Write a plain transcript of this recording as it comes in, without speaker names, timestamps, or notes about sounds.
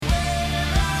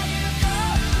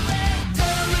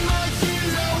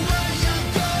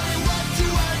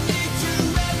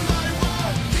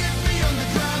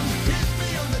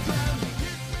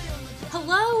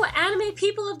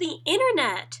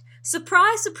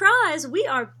Surprise, surprise, we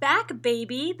are back,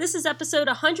 baby. This is episode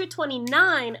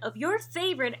 129 of your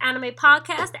favorite anime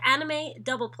podcast, Anime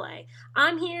Double Play.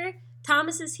 I'm here,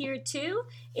 Thomas is here too.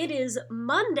 It is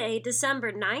Monday,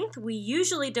 December 9th. We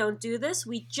usually don't do this.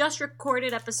 We just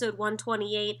recorded episode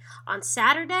 128 on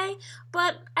Saturday.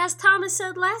 But as Thomas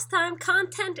said last time,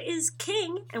 content is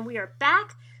king, and we are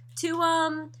back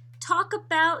to talk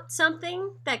about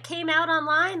something that came out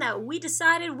online that we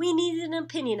decided we needed an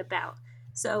opinion about.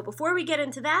 So before we get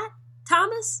into that,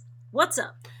 Thomas, what's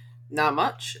up? Not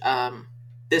much.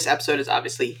 This episode is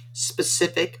obviously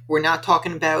specific. We're not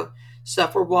talking about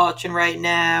stuff we're watching right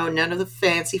now, none of the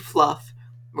fancy fluff.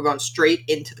 We're going straight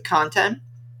into the content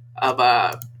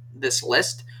of this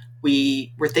list.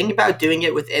 We were thinking about doing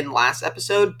it within last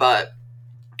episode, but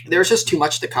there was just too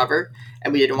much to cover,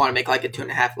 and we didn't want to make like a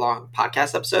 2.5 long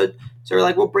podcast episode. So we're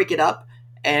like, we'll break it up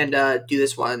and do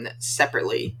this one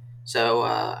separately. So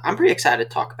I'm pretty excited to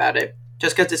talk about it,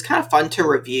 just because it's kind of fun to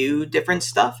review different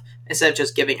stuff. Instead of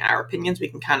just giving our opinions, we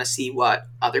can kind of see what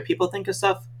other people think of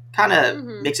stuff. Kind of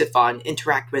makes it fun,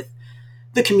 interact with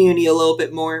the community a little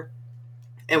bit more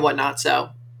and whatnot. So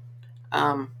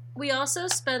we also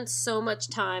spent so much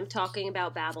time talking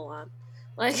about Babylon.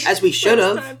 Like, as we should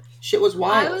have. Shit was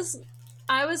wild.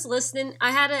 I was listening.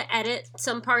 I had to edit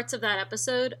some parts of that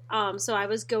episode, so I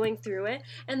was going through it,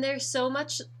 and there's so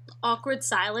much awkward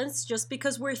silence just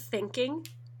because we're thinking,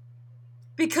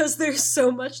 because there's so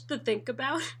much to think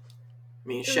about. I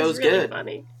mean, show's really good.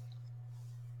 Funny.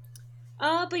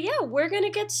 But yeah, we're gonna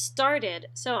get started.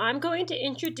 So I'm going to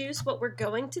introduce what we're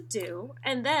going to do,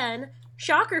 and then,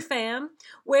 shocker fam,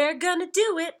 we're gonna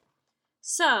do it.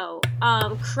 So,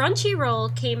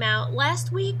 Crunchyroll came out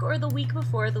last week or the week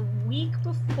before? The week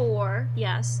before,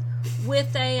 yes,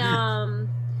 with two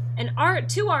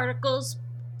articles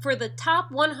for the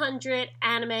top 100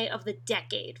 anime of the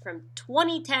decade from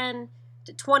 2010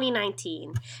 to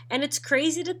 2019. And it's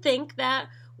crazy to think that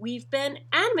we've been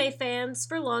anime fans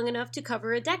for long enough to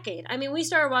cover a decade. I mean, we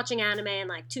started watching anime in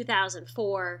like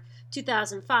 2004,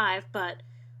 2005, but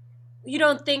you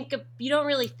don't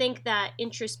really think that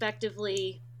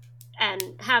introspectively and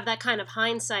have that kind of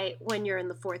hindsight when you're in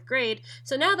the 4th grade.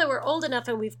 So now that we're old enough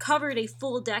and we've covered a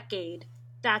full decade,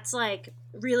 that's like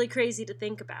really crazy to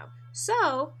think about.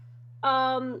 So,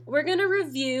 we're going to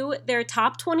review their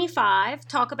top 25,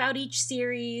 talk about each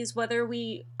series, whether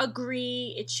we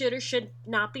agree it should or should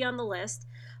not be on the list.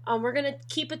 We're going to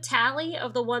keep a tally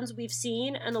of the ones we've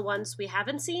seen and the ones we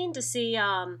haven't seen to see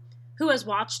who has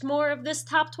watched more of this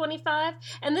top 25.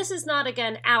 And this is not,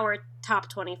 again, our top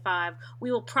 25.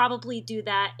 We will probably do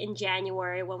that in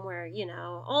January when we're,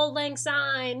 Auld Lang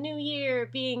Syne, New Year,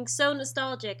 being so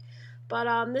nostalgic.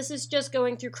 But this is just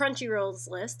going through Crunchyroll's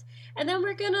list. And then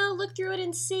we're going to look through it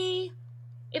and see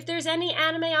if there's any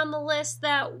anime on the list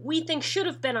that we think should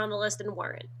have been on the list and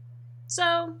weren't.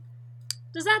 So,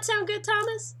 does that sound good,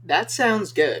 Thomas? That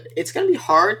sounds good. It's going to be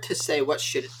hard to say what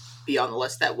should be on the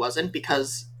list that wasn't,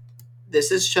 because this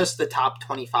is just the top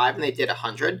 25 and they did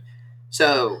 100.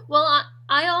 So, well,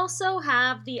 I also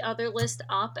have the other list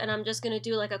up, and I'm just going to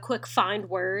do like a quick find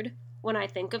word when I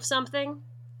think of something.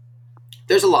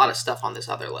 There's a lot of stuff on this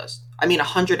other list. I mean,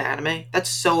 100 anime? That's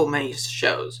so many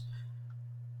shows.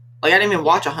 Like, I didn't even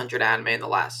watch 100 anime in the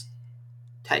last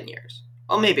 10 years.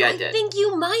 Well, maybe I did. I think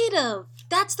you might have.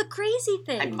 That's the crazy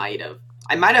thing. I might have.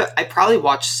 I probably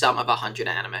watched some of 100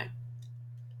 anime.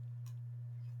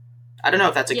 I don't know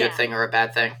if that's a good thing or a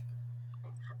bad thing.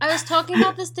 I was talking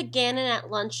about this to Gannon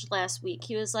at lunch last week.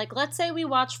 He was like, let's say we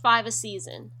watch 5 a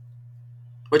season.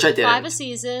 Which I didn't. 5 a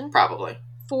season. Probably.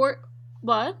 4...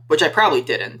 What? Which I probably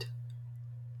didn't.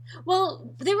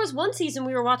 Well, there was one season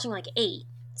we were watching like 8.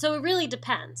 So it really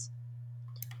depends.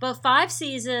 But 5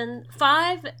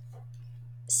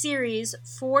 series,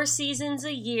 4 seasons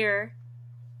a year,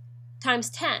 times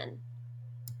 10.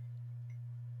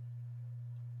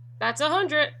 That's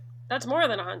 100. That's more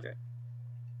than 100.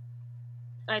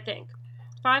 I think.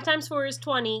 5 times 4 is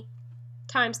 20,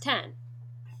 times 10.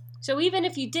 So even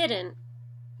if you didn't,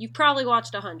 you've probably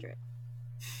watched 100.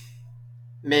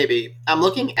 Maybe. I'm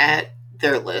looking at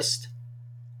their list,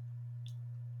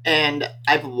 and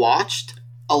I've watched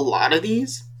a lot of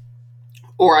these,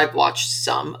 or I've watched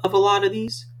some of a lot of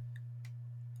these.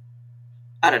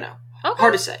 I don't know. Okay.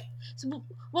 Hard to say. So,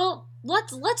 well,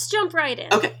 let's jump right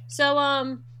in. Okay.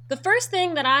 So, the first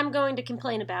thing that I'm going to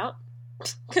complain about,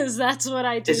 because that's what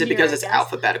I do. Is it because it's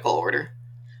alphabetical order?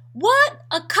 What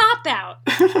a cop-out!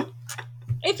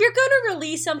 If you're going to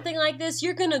release something like this,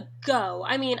 you're going to go.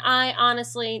 I mean, I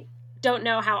honestly don't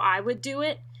know how I would do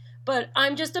it, But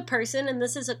I'm just a person, and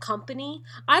this is a company.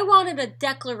 I wanted a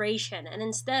declaration, and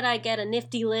instead I get a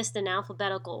nifty list in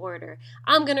alphabetical order.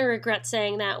 I'm going to regret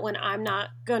saying that when I'm not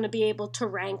going to be able to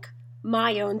rank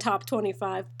my own top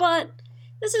 25. But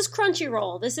this is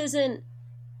Crunchyroll. This isn't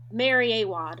Mary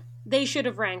Awad. They should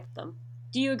have ranked them.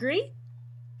 Do you agree?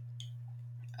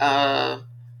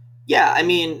 Yeah, I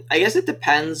mean, I guess it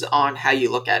depends on how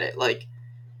you look at it. Like,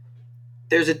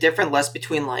 there's a different list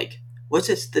between, like, what's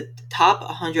this? The top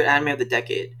 100 anime of the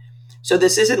decade. So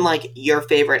this isn't, like, your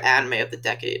favorite anime of the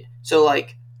decade. So,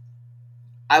 like,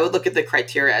 I would look at the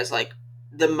criteria as, like,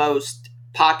 the most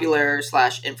popular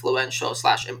slash influential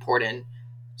slash important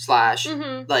slash,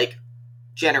 like,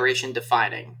 generation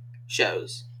defining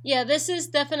shows. Yeah, this is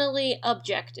definitely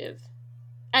objective.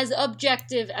 As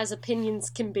objective as opinions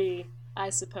can be, I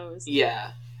suppose.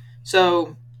 Yeah.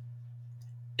 So,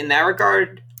 in that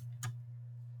regard,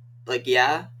 like,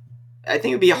 yeah, I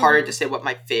think it'd be harder to say what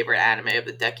my favorite anime of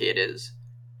the decade is.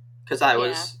 Because I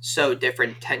was so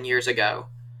different 10 years ago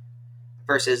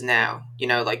versus now. You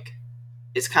know, like,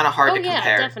 it's kind of hard to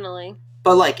compare. Yeah, definitely.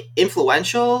 But, like,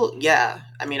 influential, yeah.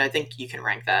 I mean, I think you can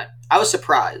rank that. I was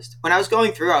surprised. When I was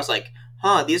going through, I was like,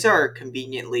 these are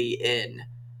conveniently in,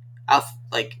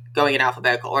 going in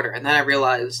alphabetical order. And then I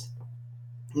realized,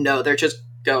 no, they're just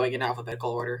going in alphabetical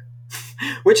order.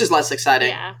 Which is less exciting.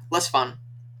 Yeah. Less fun.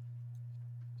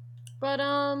 But,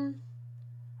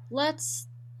 let's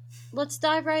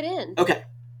dive right in. Okay.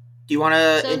 Do you want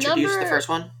to introduce the first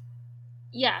one?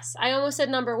 Yes, I almost said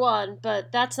number 1,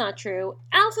 but that's not true.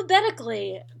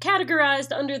 Alphabetically,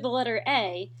 categorized under the letter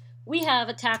A, we have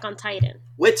Attack on Titan.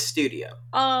 Wit Studio.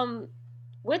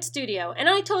 Wit Studio. And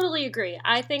I totally agree.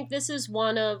 I think this is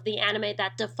one of the anime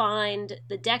that defined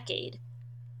the decade.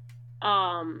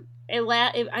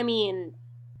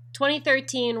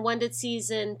 2013, when did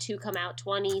season 2 come out?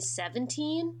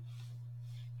 2017?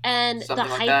 And Something the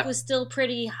like hype that. was still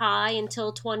pretty high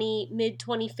until mid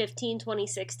 2015,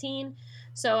 2016.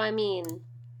 So, I mean,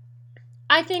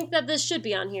 I think that this should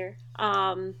be on here.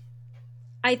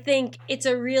 I think it's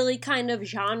a really kind of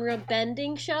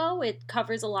genre-bending show. It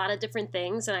covers a lot of different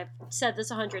things, and I've said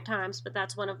this 100 times, but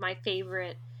that's one of my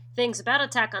favorite things about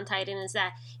Attack on Titan is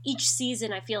that each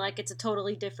season I feel like it's a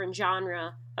totally different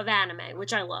genre of anime,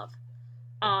 which I love.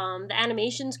 The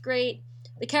animation's great.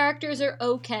 The characters are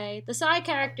okay. The side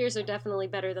characters are definitely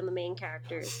better than the main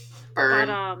characters. Burn.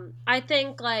 But I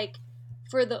think like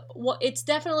it's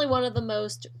definitely one of the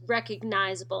most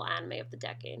recognizable anime of the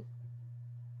decade.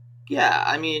 Yeah,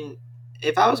 I mean,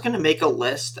 if I was going to make a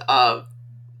list of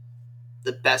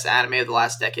the best anime of the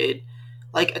last decade,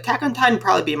 like, Attack on Titan would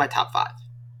probably be my top 5.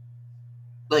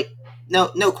 Like, no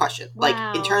question. Wow.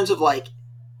 Like, in terms of, like,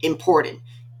 important,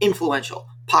 influential,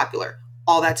 popular,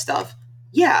 all that stuff,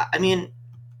 yeah, I mean,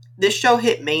 this show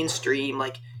hit mainstream.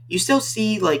 Like, you still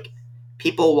see, like,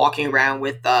 people walking around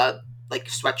with, like,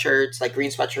 sweatshirts, like,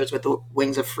 green sweatshirts with the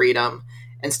wings of freedom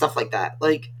and stuff like that.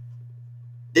 Like,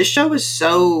 this show is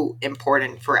so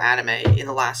important for anime in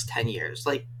the last 10 years.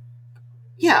 Like,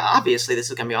 yeah, obviously this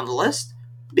is going to be on the list.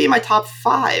 Be my top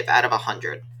 5 out of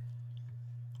 100.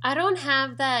 I don't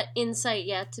have that insight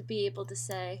yet to be able to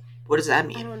say. What does that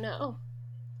mean? I don't know.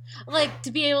 Like,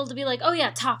 to be able to be like, oh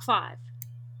yeah, top 5.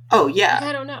 Oh, yeah. Like,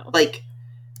 I don't know. Like,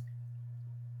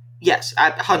 yes,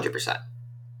 100%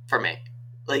 for me.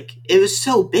 Like, it was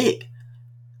so big.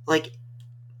 Like,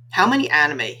 how many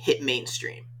anime hit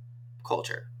mainstream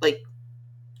culture? Like,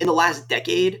 in the last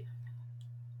decade,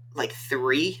 like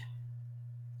 3?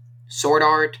 Sword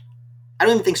Art. I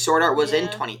don't even think Sword Art was in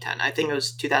 2010. I think it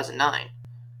was 2009.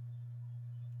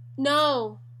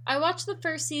 No. I watched the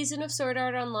first season of Sword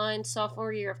Art Online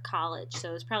sophomore year of college, so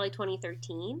it was probably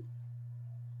 2013.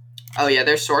 Oh, yeah,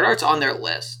 their Sword Art's on their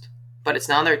list, but it's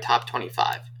not on their top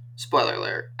 25. Spoiler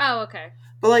alert. Oh, okay.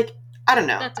 But, like, I don't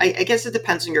know. I guess it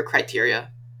depends on your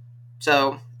criteria.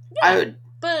 So, yeah, I would...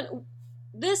 But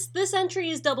this entry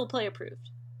is double play approved.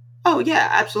 Oh, yeah,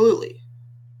 absolutely.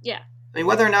 Yeah. I mean,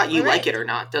 whether or not you like it or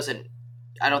not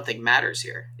I don't think matters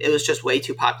here. It was just way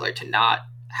too popular to not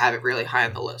have it really high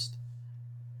on the list.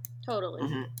 Totally.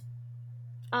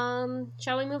 Mm-hmm.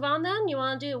 Shall we move on then? You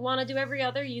want to do every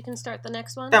other? You can start the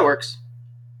next one. That works.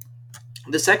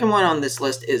 The second one on this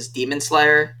list is Demon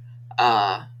Slayer,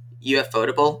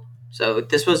 Ufotable. So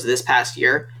this was this past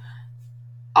year.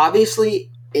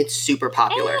 Obviously, it's super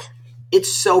popular.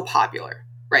 It's so popular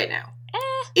right now.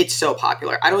 It's so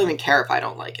popular. I don't even care if I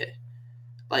don't like it.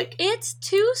 Like, it's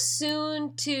too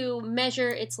soon to measure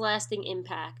its lasting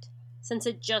impact since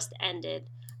it just ended.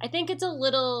 I think it's a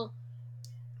little...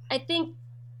 I think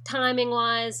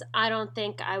timing-wise, I don't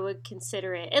think I would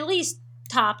consider it. At least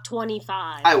top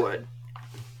 25. I would.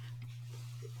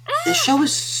 This show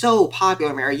is so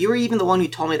popular, Mary. You were even the one who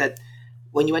told me that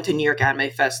when you went to New York Anime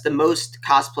Fest, the most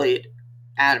cosplayed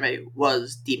anime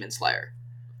was Demon Slayer.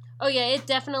 Oh yeah, it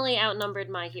definitely outnumbered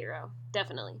My Hero.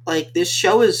 Definitely. Like, this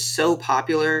show is so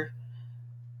popular.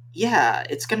 Yeah,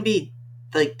 it's gonna be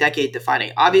like decade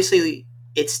defining. Obviously,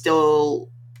 it's still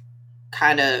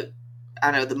kind of,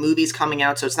 I don't know, the movie's coming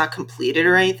out, so it's not completed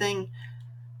or anything.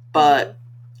 But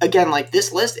again, like,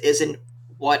 this list isn't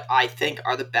what I think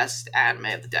are the best anime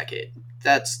of the decade.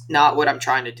 That's not what I'm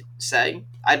trying to say.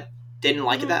 I didn't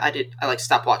like it. That I like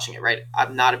stopped watching it. Right,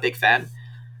 I'm not a big fan.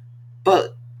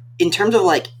 But in terms of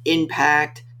like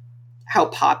impact, how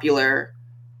popular,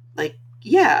 like,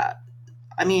 yeah.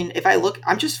 I mean, if I look,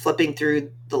 I'm just flipping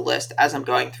through the list as I'm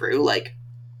going through. Like,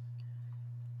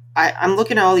 I'm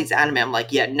looking at all these anime. I'm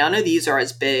like, yeah, none of these are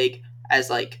as big as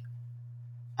like,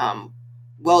 um,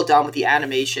 well done with the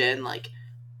animation. Like,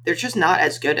 they're just not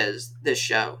as good as this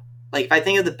show. Like, if I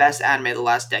think of the best anime of the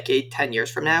last decade, 10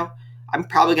 years from now, I'm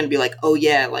probably gonna be like, oh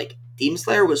yeah, like Demon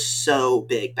Slayer was so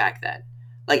big back then.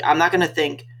 Like, I'm not gonna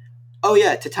think, oh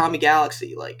yeah, Tatami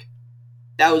Galaxy, like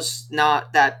that was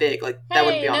not that big. Like, that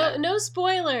wouldn't be Hey, on there. no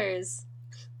spoilers.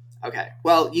 Okay.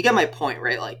 Well, you get my point,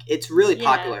 right? Like, it's really Yeah.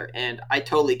 popular, and I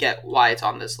totally get why it's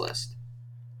on this list.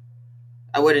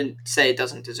 I wouldn't say it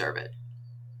doesn't deserve it.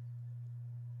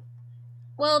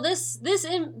 Well, this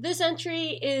entry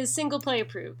is single play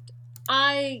approved.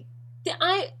 I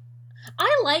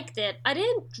liked it. I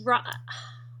didn't drop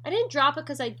it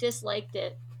because I disliked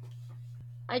it.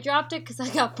 I dropped it because I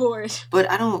got bored. But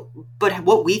I don't. But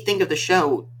what we think of the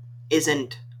show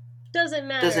isn't Doesn't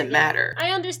matter. doesn't matter. I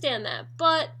understand that,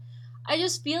 but I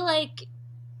just feel like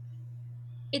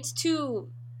it's too.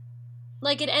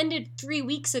 Like, it ended 3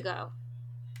 weeks ago.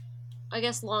 I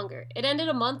guess longer. It ended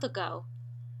a month ago.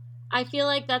 I feel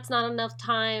like that's not enough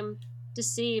time to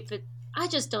see if it. I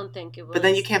just don't think it was. But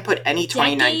then you can't put any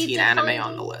 2019 anime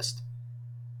on the list,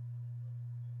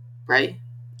 right?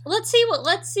 Let's see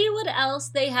what else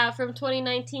they have from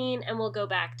 2019, and we'll go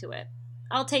back to it.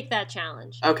 I'll take that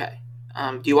challenge. Okay.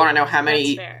 Do you want to know how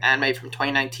many anime from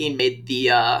 2019 made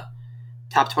the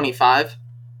top 25?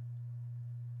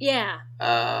 Yeah.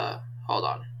 Hold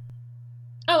on.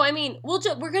 Oh, I mean,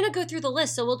 we're gonna go through the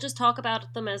list, so we'll just talk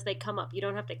about them as they come up. You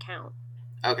don't have to count.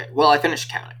 Okay. Well, I finished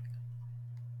counting.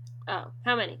 Oh,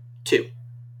 how many? 2.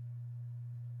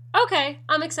 Okay,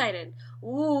 I'm excited.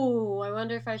 Ooh, I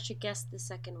wonder if I should guess the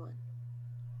second one.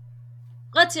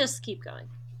 Let's just keep going.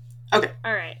 Okay.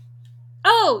 All right.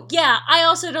 Oh, yeah, I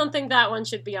also don't think that one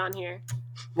should be on here.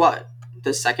 What?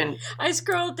 The second? I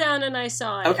scrolled down and I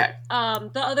saw it. Okay.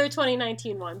 The other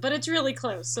 2019 one, but it's really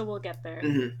close, so we'll get there.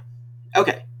 Mm-hmm.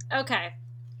 Okay. Okay.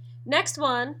 Next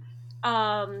one,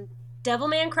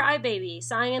 Devilman Crybaby,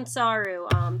 Science Saru,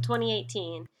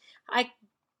 2018.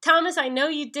 Thomas, I know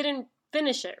you didn't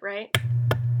finish it, right?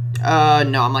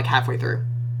 No, I'm like halfway through.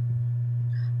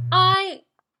 I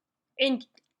don't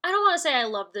want to say I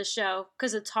love this show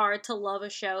because it's hard to love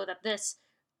a show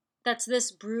that's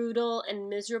this brutal and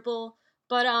miserable,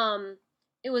 but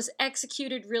it was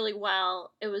executed really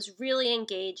well. It was really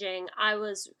engaging. I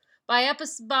was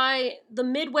by the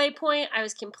midway point, I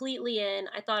was completely in.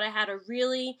 I thought I had a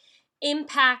really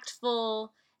impactful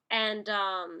and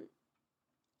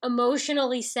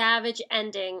emotionally savage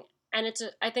ending, and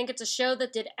I think it's a show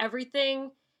that did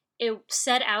everything it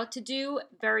set out to do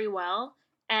very well,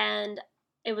 and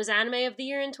it was Anime of the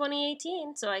Year in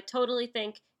 2018, so I totally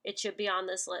think it should be on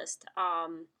this list.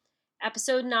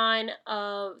 Episode 9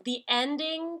 of the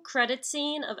ending credit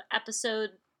scene of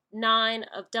episode 9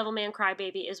 of Devilman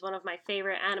Crybaby is one of my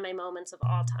favorite anime moments of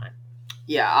all time.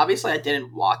 Yeah, obviously I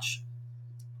didn't watch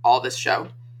all this show,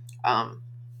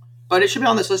 but it should be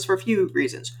on this list for a few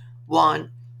reasons.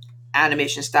 One,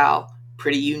 animation style,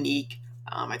 pretty unique.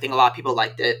 I think a lot of people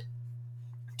liked it.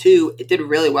 2, it did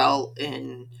really well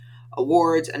in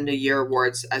awards, end of year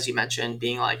awards, as you mentioned,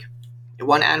 being like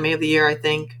one anime of the year, I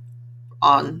think,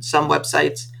 on some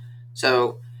websites.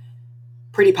 So,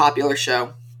 pretty popular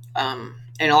show. And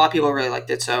a lot of people really liked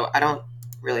it, so I don't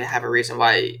really have a reason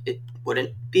why it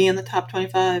wouldn't be in the top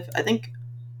 25. I think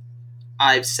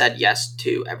I've said yes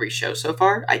to every show so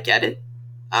far. I get it.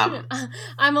 I'm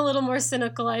a little more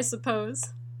cynical, I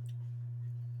suppose.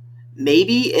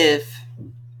 Maybe if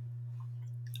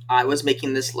I was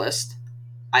making this list,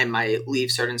 I might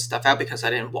leave certain stuff out because I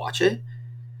didn't watch it.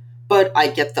 But I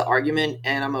get the argument,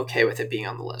 and I'm okay with it being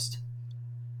on the list.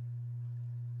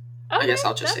 Okay, I guess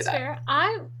I'll just say that. Fair.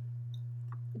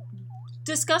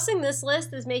 Discussing this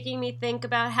list is making me think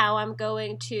about how I'm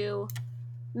going to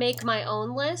make my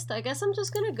own list. I guess I'm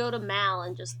just going to go to Mal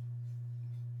and just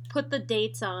put the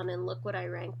dates on and look what I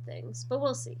rank things. But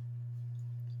we'll see.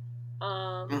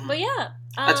 But yeah,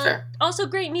 That's fair. Also,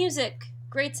 great music,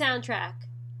 great soundtrack.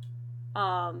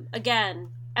 Again,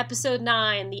 episode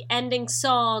 9, the ending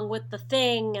song with the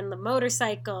thing and the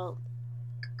motorcycle.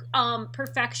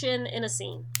 Perfection in a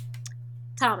scene.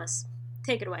 Thomas,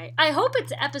 take it away. I hope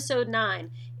it's episode 9.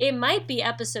 It might be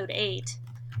episode 8.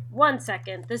 1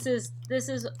 second. This is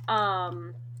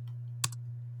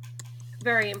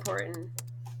very important.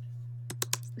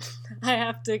 I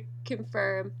have to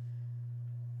confirm.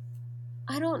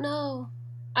 I don't know.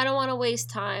 I don't want to waste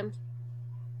time.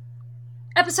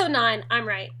 Episode 9. I'm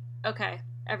right. Okay.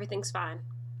 Everything's fine.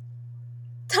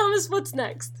 Thomas, what's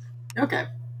next? Okay.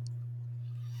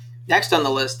 Next on the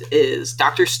list is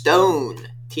Dr. Stone,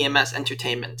 TMS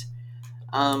Entertainment.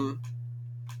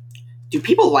 Do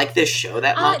people like this show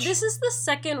that much? This is the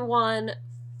second one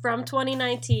from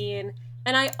 2019,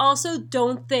 and I also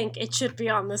don't think it should be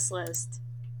on this list.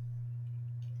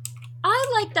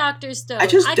 I like Dr. Stone.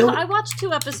 I watched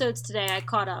 2 episodes today. I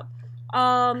caught up.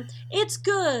 It's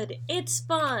good. It's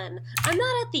fun. I'm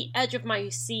not at the edge of my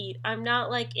seat. I'm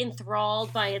not, like,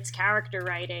 enthralled by its character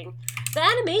writing. The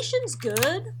animation's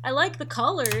good. I like the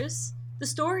colors. The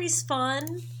story's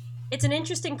fun. It's an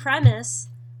interesting premise.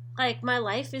 Like, my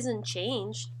life isn't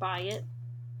changed by it.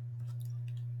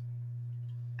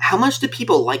 How much do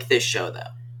people like this show, though?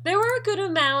 There were a good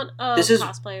amount of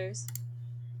cosplayers.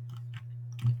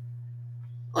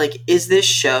 Like, is this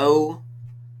show...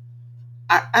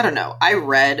 I don't know. I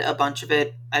read a bunch of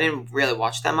it. I didn't really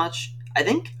watch that much. I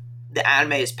think the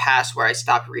anime is past where I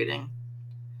stopped reading.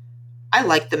 I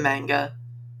like the manga.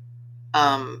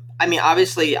 I mean,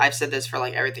 obviously, I've said this for,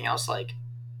 like, everything else. Like,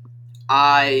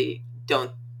 I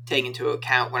don't take into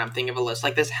account when I'm thinking of a list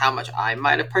like this how much I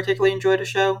might have particularly enjoyed a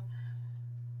show.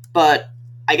 But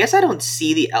I guess I don't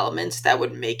see the elements that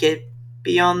would make it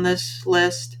be on this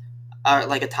list.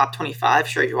 Like a top 25.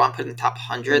 Sure, you want to put it in the top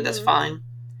 100, mm-hmm. That's fine.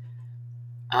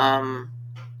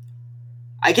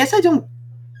 I guess I don't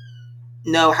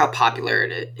know how popular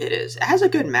it is. It has a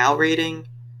good MAL rating,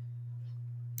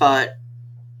 but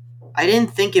I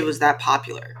didn't think it was that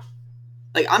popular.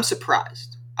 Like, I'm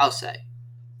surprised, I'll say.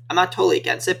 I'm not totally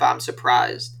against it, but I'm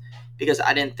surprised because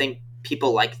I didn't think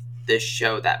people liked this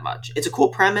show that much. It's a cool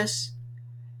premise,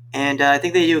 and I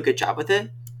think they do a good job with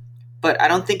it, but I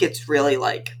don't think it's really,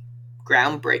 like,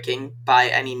 groundbreaking by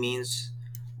any means,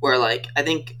 where, like, I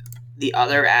think the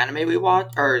other anime we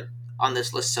watch, or on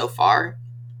this list so far,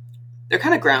 they're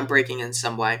kind of groundbreaking in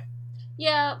some way.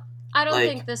 Yeah, I don't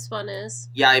think this one is.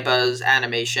 Yaiba's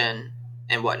animation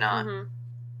and whatnot. Mm-hmm.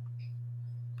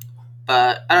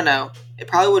 But, I don't know. It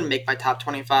probably wouldn't make my top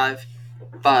 25,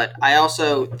 but I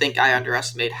also think I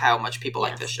underestimate how much people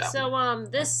like this show. So,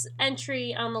 this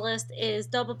entry on the list is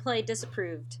Double Play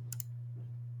Disapproved.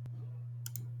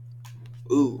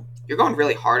 Ooh, you're going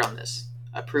really hard on this.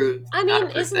 Approved. I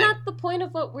mean, isn't that the point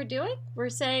of what we're doing? We're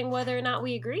saying whether or not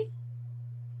we agree?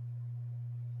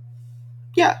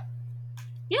 Yeah.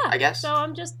 Yeah. I guess. So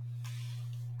I'm just...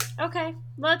 Okay,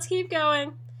 let's keep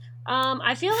going.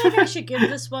 I feel like I should give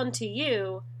this one to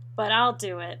you, but I'll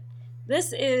do it.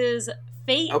 This is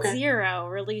Fate Zero,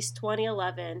 released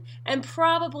 2011, and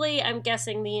probably, I'm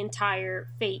guessing, the entire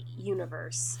Fate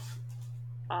universe.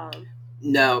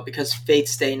 No, because Fate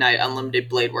Stay Night Unlimited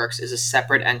Blade Works is a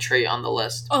separate entry on the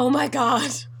list. Oh my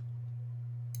god!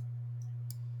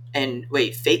 And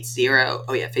wait, Fate Zero...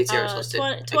 Oh yeah, Fate Zero is listed.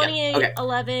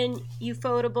 2811,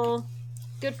 Ufotable.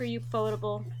 Good for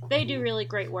Ufotable. They do really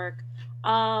great work.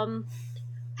 Haven't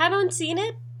seen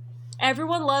it.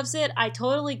 Everyone loves it. I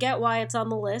totally get why it's on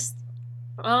the list.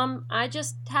 I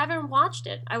just haven't watched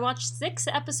it. I watched 6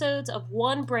 episodes of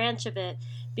one branch of it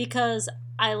because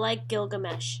I like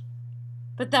Gilgamesh.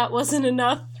 But that wasn't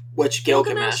enough. Which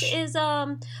Gilgamesh? Is,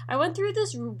 I went through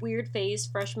this weird phase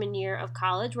freshman year of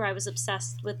college where I was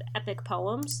obsessed with epic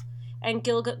poems. And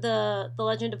the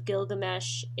Legend of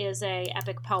Gilgamesh is a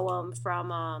epic poem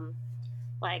from,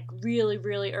 like, really,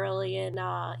 really early in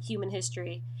human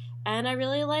history. And I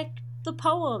really liked the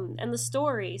poem and the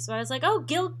story. So I was like,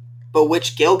 But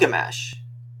which Gilgamesh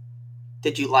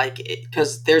did you like?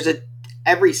 Because there's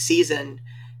every season,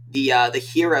 the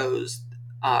heroes...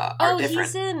 are different.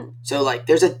 He's in... So, like,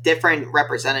 there's a different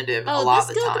representative a lot of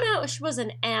the time. Gilgamesh was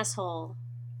an asshole.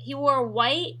 He wore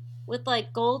white with,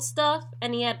 like, gold stuff,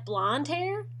 and he had blonde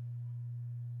hair?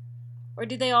 Or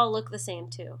do they all look the same,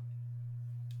 too?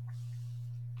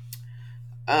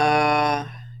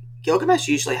 Gilgamesh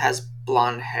usually has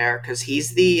blonde hair, because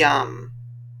he's the,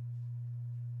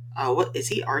 what, is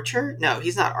he Archer? No,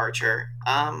 he's not Archer.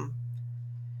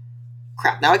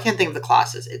 Crap, now I can't think of the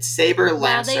classes. It's Saber,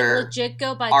 Lancer, they legit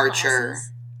go by Archer.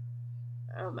 Classes?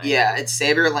 Oh my God. It's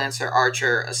Saber, Lancer,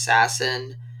 Archer,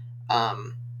 Assassin,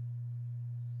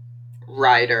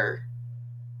 writer.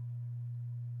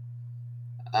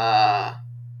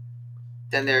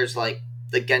 Then there's like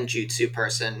the genjutsu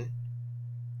person,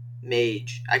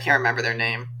 mage. I can't remember their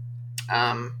name.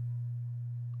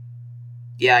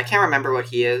 Yeah, I can't remember what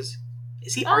he is.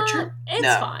 Is he Archer? It's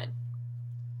no. fine.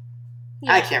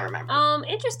 Yeah. I can't remember.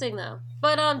 Interesting though.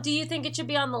 But do you think it should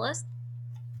be on the list?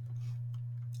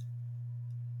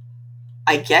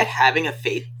 I get having a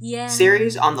Fate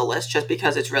series on the list just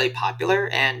because it's really popular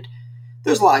and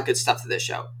there's a lot of good stuff to this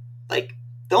show. Like,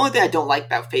 the only thing I don't like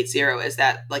about Fate Zero is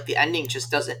that, like, the ending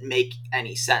just doesn't make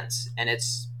any sense, and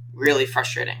it's really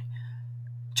frustrating.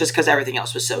 Just because everything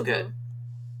else was so good.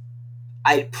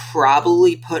 I'd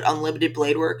probably put Unlimited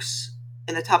Blade Works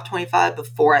in the top 25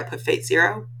 before I put Fate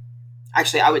Zero.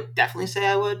 Actually, I would definitely say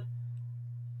I would.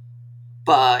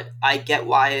 But I get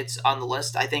why it's on the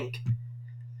list. I think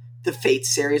the Fate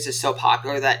series is so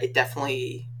popular that it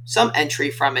definitely... some entry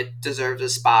from it deserves a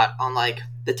spot on, like,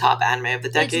 the top anime of the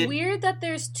decade. It's weird that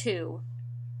there's 2.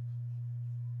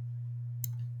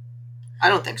 I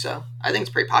don't think so. I think it's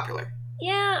pretty popular.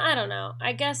 Yeah, I don't know.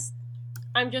 I guess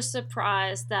I'm just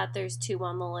surprised that there's 2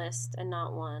 on the list and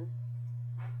not 1.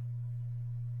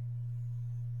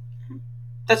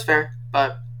 That's fair,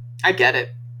 but I get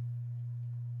it.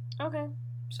 Okay.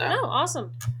 So. No,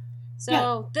 awesome.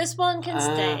 So this one can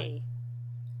stay.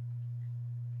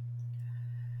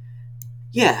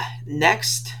 Yeah,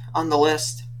 next on the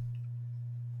list,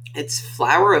 it's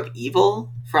Flower of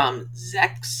Evil from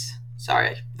Zex.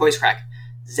 Sorry, voice crack.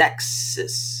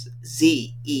 Zexus.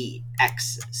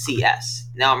 Zexcs.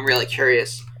 Now I'm really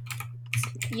curious.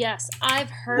 Yes, I've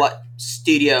heard... what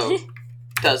studio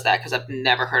does that, because I've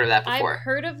never heard of that before. I've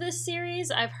heard of this series.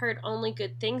 I've heard only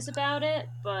good things about it,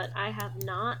 but I have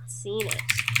not seen it.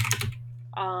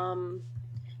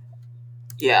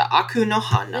 Yeah, Aku no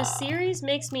Hana. The series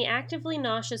makes me actively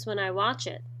nauseous when I watch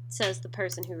it, says the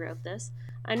person who wrote this.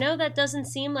 I know that doesn't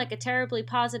seem like a terribly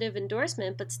positive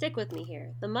endorsement, but stick with me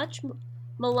here. The much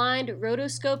maligned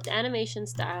rotoscoped animation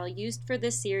style used for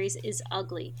this series is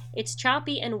ugly. It's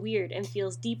choppy and weird and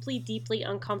feels deeply, deeply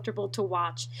uncomfortable to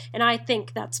watch, and I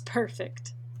think that's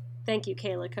perfect. Thank you,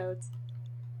 Kayla Coates.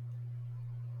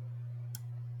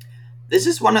 This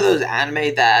is one of those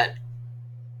anime that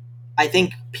I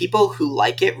think people who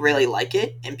like it really like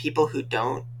it, and people who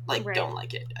don't don't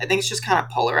like it. I think it's just kind of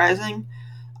polarizing.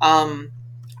 I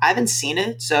haven't seen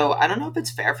it, so I don't know if it's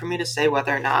fair for me to say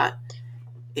whether or not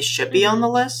it should be on the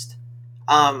list.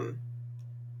 But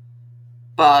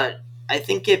I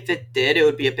think if it did, it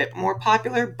would be a bit more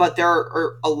popular. But there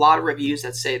are a lot of reviews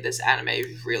that say this anime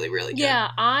is really, really good.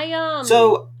 Yeah,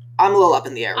 So I'm a little up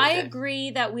in the air with it. Agree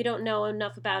that we don't know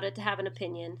enough about it to have an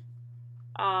opinion.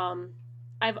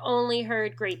 I've only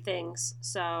heard great things,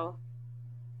 so...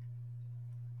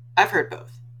 I've heard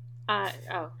both. I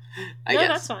guess.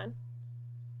 That's fine.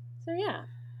 So, yeah.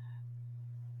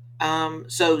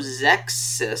 So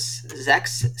Zexcs,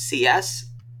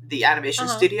 the animation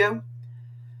studio,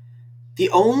 the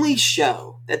only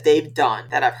show that they've done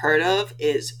that I've heard of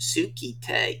is Tsukite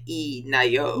I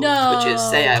Nayo, which is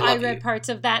Say I Love You. I read parts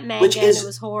of that manga and it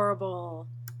was horrible.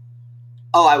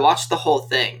 Oh, I watched the whole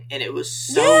thing and it was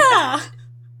so bad.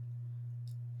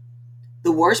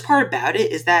 The worst part about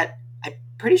it is that I'm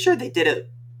pretty sure they did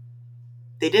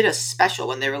a special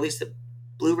when they released the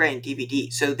Blu-ray and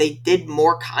DVD, so they did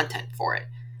more content for it.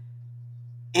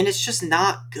 And it's just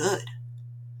not good.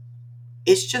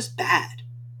 It's just bad.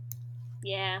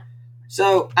 Yeah.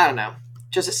 So, I don't know.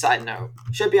 Just a side note.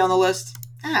 Should it be on the list?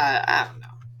 I don't know.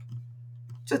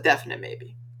 It's a definite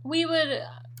maybe. We would...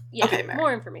 okay, Mary.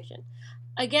 More information.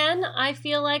 Again, I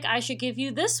feel like I should give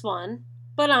you this one,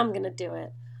 but I'm going to do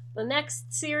it. The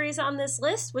next series on this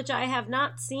list, which I have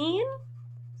not seen,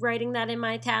 writing that in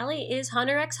my tally, is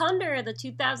Hunter x Hunter, the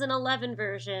 2011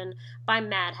 version by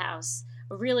Madhouse.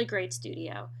 A really great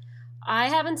studio. I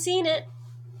haven't seen it.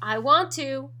 I want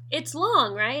to. It's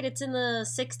long, right? It's in the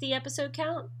 60 episode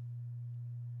count?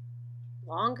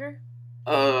 Longer?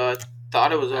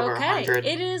 Thought it was over 100.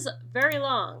 It is very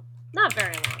long. Not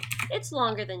very long. It's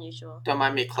longer than usual. Don't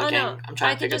mind me clicking. Oh, no. I'm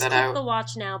trying to figure that out. I can just click the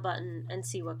watch now button and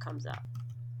see what comes up.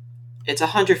 It's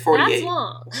 148. That's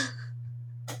long.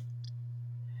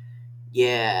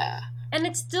 Yeah. And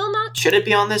it's still not... Should it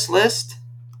be on this list?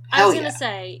 I was going to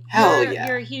say, yeah.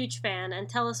 You're a huge fan, and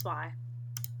tell us why.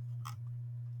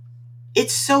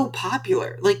 It's so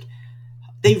popular. Like,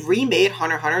 they remade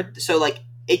Hunter x Hunter, so, like,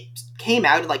 it came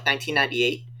out in, like,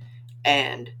 1998,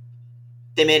 and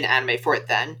they made an anime for it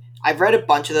then. I've read a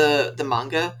bunch of the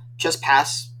manga just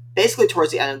past, basically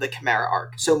towards the end of the Chimera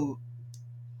arc. So,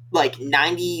 like,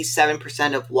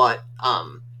 97% of what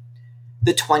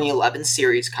the 2011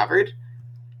 series covered.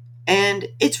 And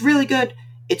it's really good.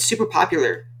 It's super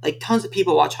popular. Like, tons of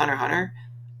people watch Hunter x Hunter.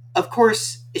 Of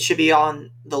course, it should be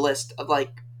on the list of,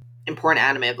 like, important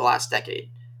anime of the last decade.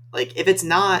 Like, if it's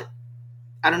not,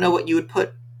 I don't know what you would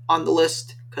put on the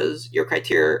list because your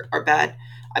criteria are bad.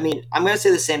 I mean, I'm going to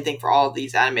say the same thing for all of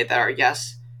these anime that are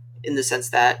yes, in the sense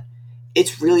that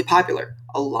it's really popular.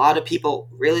 A lot of people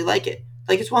really like it.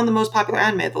 Like, it's one of the most popular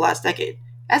anime of the last decade.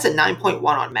 That's a 9.1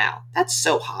 on Mal. That's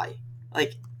so high.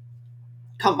 Like,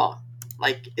 come on.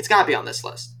 Like, it's got to be on this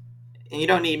list. And you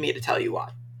don't need me to tell you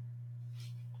why.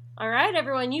 All right,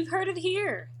 everyone, you've heard it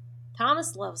here.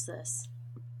 Thomas loves this.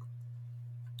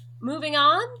 Moving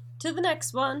on to the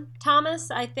next one. Thomas,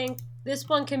 I think this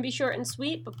one can be short and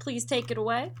sweet, but please take it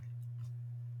away.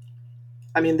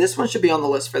 I mean, this one should be on the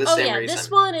list for the same reason.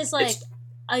 This one is like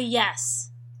a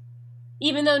yes.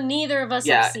 Even though neither of us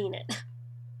have seen it.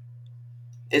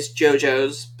 It's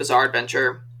JoJo's Bizarre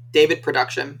Adventure, David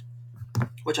production,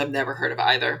 which I've never heard of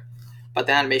either, but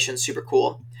the animation's super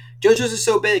cool. JoJo's is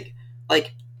so big.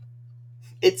 Like,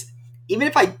 it's, even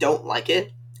if I don't like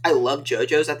it, I love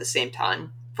JoJo's at the same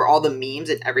time for all the memes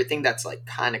and everything that's, like,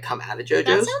 kind of come out of JoJo's.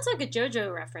 That sounds like a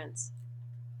JoJo reference.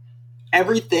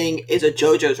 Everything is a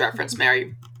JoJo's reference,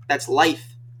 Mary. That's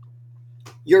life.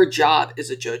 Your job is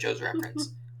a JoJo's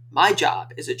reference. My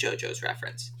job is a JoJo's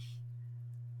reference.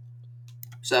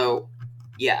 So,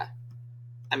 yeah.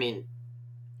 I mean,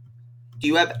 do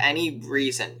you have any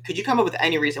reason? Could you come up with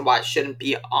any reason why it shouldn't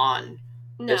be on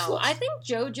this list? No, I think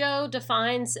JoJo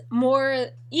defines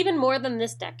even more than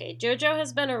this decade. JoJo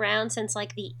has been around since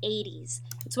like the 80s.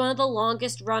 It's one of the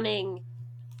longest running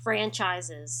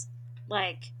franchises.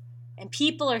 And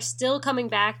people are still coming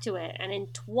back to it. And in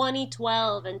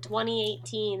 2012 and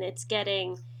 2018, it's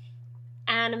getting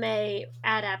anime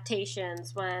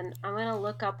adaptations. When I'm going to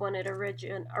look up when it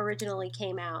originally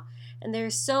came out. And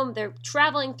they're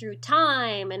traveling through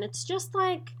time, and it's just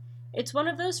like, it's one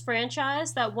of those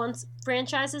franchises that once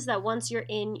you're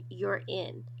in, you're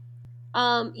in.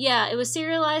 It was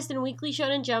serialized in Weekly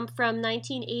Shonen Jump from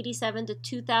 1987 to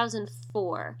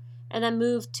 2004, and then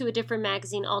moved to a different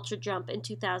magazine, Ultra Jump, in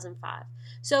 2005.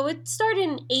 So it started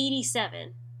in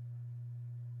 87.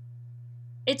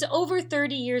 It's over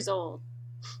 30 years old.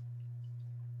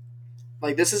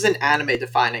 Like, this is an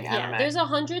anime-defining anime. Yeah, there's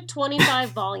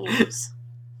 125 volumes.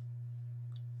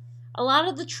 A lot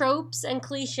of the tropes and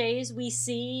cliches we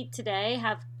see today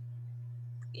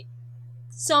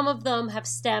some of them have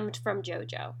stemmed from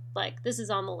JoJo. Like, this is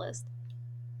on the list.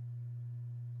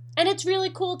 And it's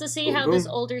really cool to see how this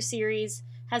older series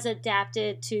has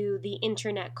adapted to the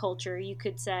internet culture, you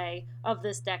could say, of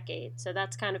this decade. So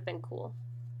that's kind of been cool.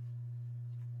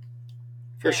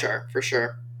 For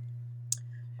sure.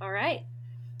 All right.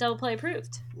 Double play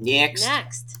approved. Next.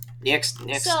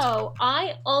 So,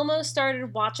 I almost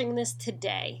started watching this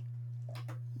today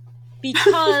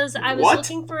because I was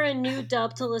looking for a new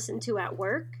dub to listen to at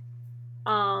work.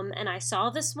 And I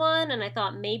saw this one, and I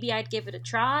thought maybe I'd give it a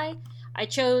try. I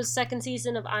chose second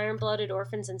season of Iron-Blooded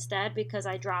Orphans instead because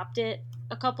I dropped it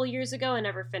a couple years ago and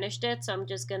never finished it, so I'm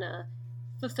just gonna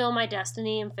fulfill my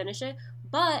destiny and finish it.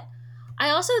 But I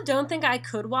also don't think I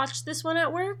could watch this one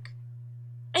at work.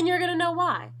 And you're going to know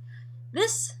why.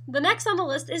 The next on the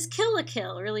list is Kill la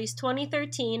Kill, released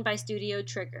 2013 by Studio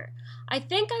Trigger. I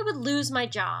think I would lose my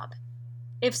job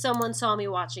if someone saw me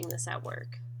watching this at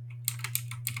work.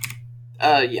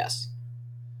 Yes.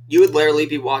 You would literally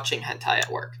be watching hentai at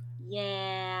work.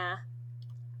 Yeah.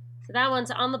 So that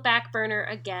one's on the back burner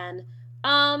again.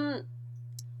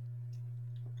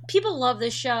 People love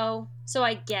this show, so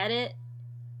I get it.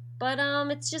 But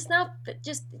it's just not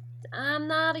I'm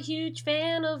not a huge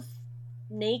fan of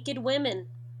naked women.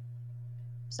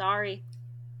 Sorry.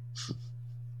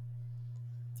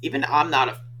 Even I'm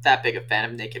not that big a fan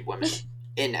of naked women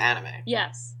in anime.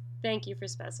 Yes. Thank you for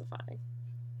specifying.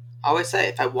 I always say,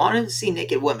 if I wanted to see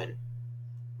naked women,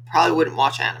 I probably wouldn't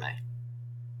watch anime.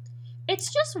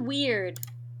 It's just weird.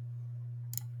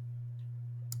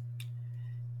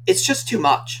 It's just too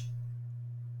much.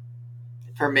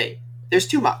 For me. There's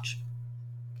too much.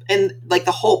 And, like,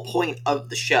 the whole point of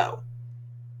the show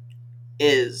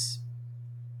is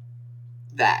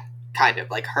that, kind of,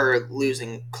 like, her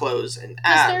losing clothes and...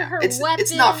 It's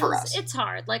not for us. It's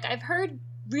hard. Like, I've heard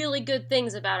really good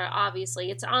things about it,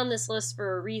 obviously. It's on this list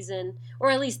for a reason.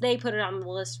 Or at least they put it on the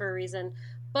list for a reason.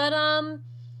 But,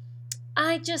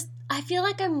 I feel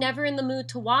like I'm never in the mood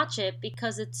to watch it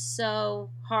because it's so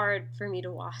hard for me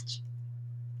to watch.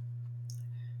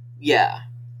 Yeah.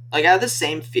 Like, I had the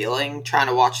same feeling trying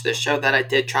to watch this show that I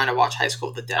did trying to watch High School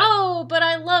of the Dead. Oh, but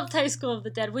I loved High School of the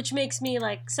Dead, which makes me,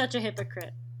 like, such a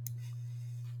hypocrite.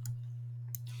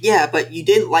 Yeah, but you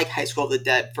didn't like High School of the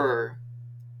Dead for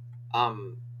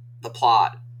the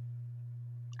plot.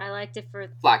 I liked it for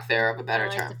Lack thereof a I better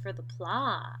liked term. it for the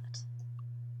plot.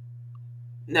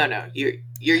 No, you're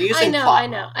using I plot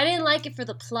know. wrong. I didn't like it for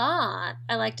the plot.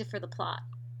 I liked it for the plot.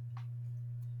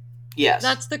 Yes.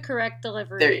 That's the correct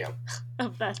delivery There you go.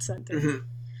 of that sentence. Mm-hmm.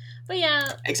 But yeah,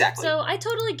 Exactly. so I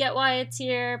totally get why it's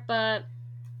here, but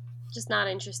just not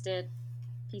interested.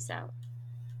 Peace out.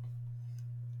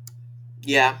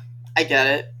 Yeah, I get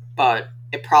it, but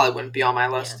it probably wouldn't be on my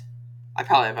list. I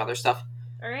probably have other stuff.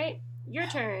 All right, your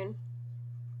turn.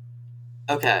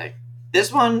 Okay.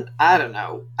 This one, I don't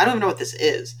know. I don't even know what this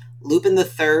is. Lupin the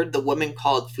Third, the woman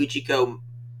called Fujiko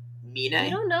Mine.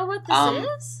 You don't know what this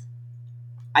is?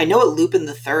 I know what Lupin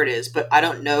the Third is, but I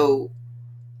don't know,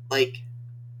 like,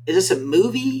 is this a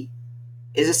movie?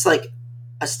 Is this, like,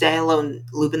 a standalone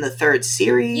Lupin the Third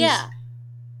series? Yeah.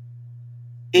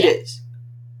 It is.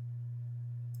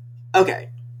 Okay.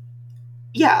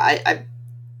 Yeah, I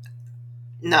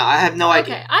have no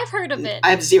idea. Okay, I've heard of it.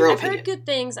 I have zero I've opinion. heard good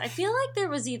things. I feel like there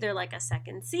was either like a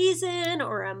second season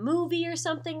or a movie or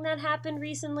something that happened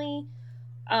recently.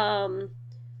 But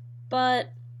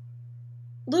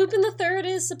Lupin the Third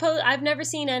is supposed. I've never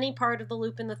seen any part of the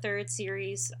Lupin the Third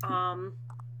series.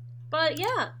 But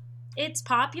yeah, it's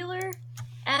popular,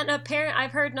 and apparently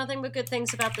I've heard nothing but good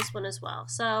things about this one as well.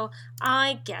 So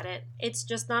I get it. It's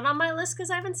just not on my list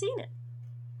because I haven't seen it.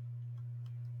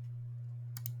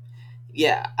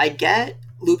 Yeah, I get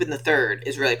Lupin the Third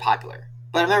is really popular,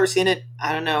 but I've never seen it.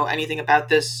 I don't know anything about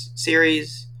this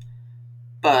series,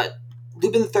 but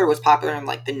Lupin the Third was popular in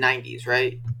like the 90s,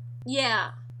 right?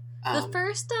 Yeah. The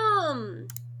first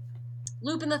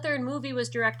Lupin the Third movie was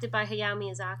directed by Hayao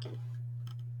Miyazaki.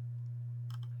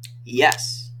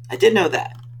 Yes, I did know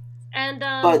that. And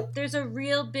there's a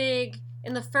real big,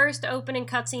 in the first opening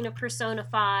cutscene of Persona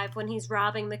 5, when he's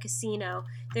robbing the casino,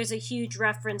 there's a huge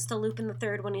reference to Lupin the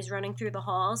Third when he's running through the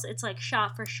halls. It's like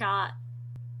shot for shot,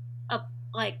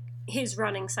 like his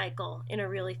running cycle in a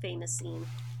really famous scene.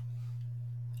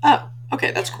 Oh,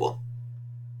 okay, that's cool.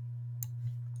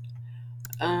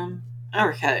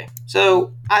 Okay,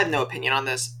 so I have no opinion on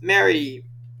this. Mary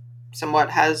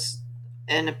somewhat has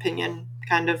an opinion,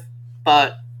 kind of,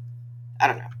 but I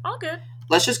don't know. All good.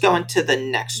 Let's just go into the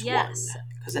next one,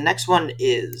 because the next one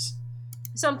is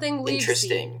something we've interesting.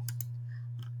 Seen.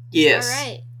 Yes. All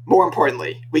right. More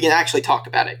importantly, we can actually talk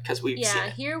about it because we've seen it.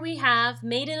 Yeah, here we have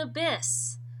Made in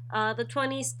Abyss, the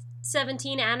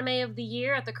 2017 Anime of the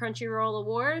Year at the Crunchyroll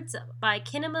Awards by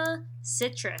Kinema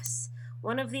Citrus,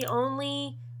 one of the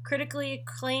only critically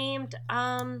acclaimed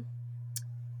anime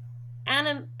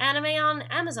on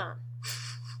Amazon.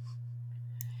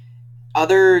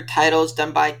 Other titles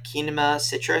done by Kinema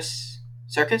Citrus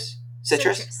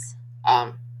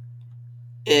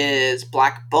is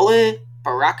Black Bullet,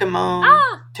 Barakamon,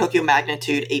 Tokyo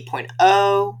Magnitude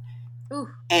 8.0,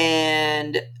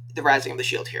 and The Rising of the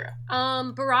Shield Hero.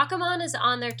 Barakamon is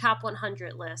on their top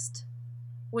 100 list,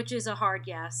 which is a hard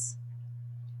yes.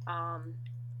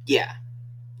 Yeah,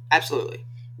 absolutely.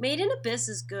 Made in Abyss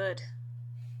is good.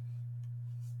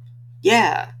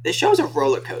 Yeah, this show is a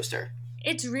roller coaster.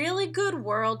 It's really good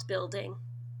world building.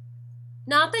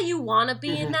 Not that you want to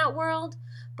be in that world,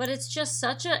 but it's just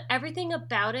everything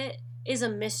about it is a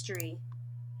mystery,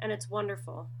 and it's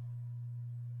wonderful.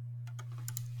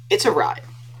 It's a ride.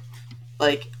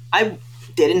 Like, I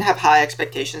didn't have high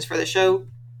expectations for the show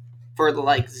for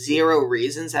zero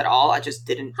reasons at all. I just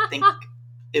didn't think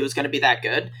it was going to be that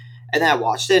good. And then I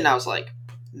watched it and I was like,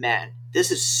 man,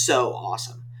 this is so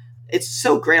awesome. It's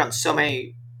so great on so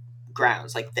many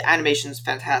grounds. Like, the animation is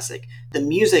fantastic. The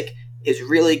music is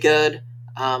really good.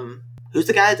 Who's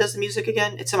the guy that does the music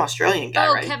again? It's some Australian guy,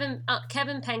 right?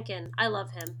 Kevin Penkin. I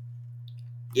love him.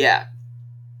 Yeah.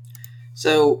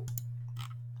 So,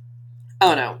 I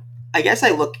don't know. I guess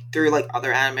I look through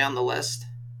other anime on the list,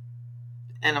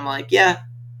 and I'm like, yeah,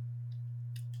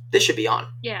 this should be on.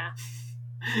 Yeah.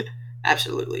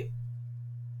 Absolutely.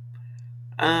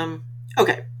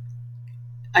 Okay.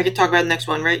 I could talk about the next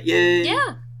one, right? Yay.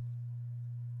 Yeah.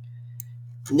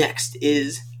 Next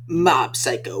is Mob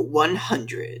Psycho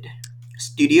 100,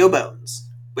 Studio Bones,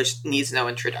 which needs no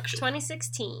introduction.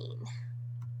 2016.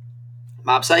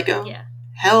 Mob Psycho? Yeah.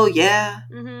 Hell yeah.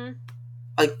 Mm-hmm.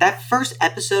 That first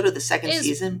episode of the second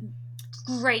season.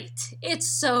 Great. It's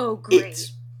so great.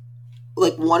 It's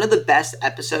one of the best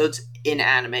episodes in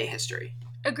anime history.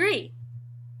 Agree.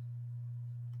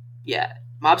 Yeah.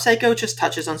 Mob Psycho just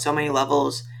touches on so many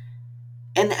levels,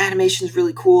 and the animation's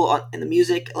really cool, and the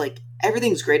music,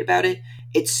 everything's great about it.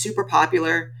 It's super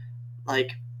popular. A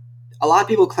lot of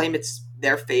people claim it's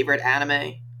their favorite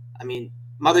anime. I mean,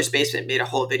 Mother's Basement made a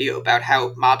whole video about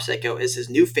how Mob Psycho is his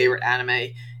new favorite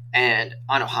anime and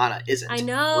Anohana isn't. I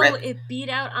know, Rip. it beat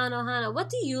out Anohana. What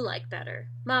do you like better,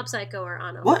 Mob Psycho or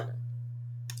Anohana? What?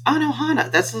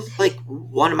 Anohana. That's like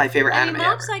one of my favorite anime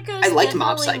Mob ever. Psycho's I liked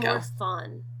Mob definitely Psycho. more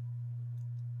fun.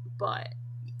 But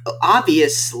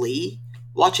obviously,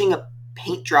 watching a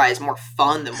paint dry is more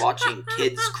fun than watching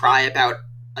kids cry about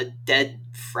a dead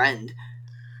friend.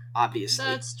 Obviously.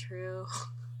 That's true.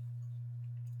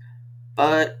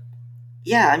 But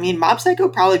yeah, I mean, Mob Psycho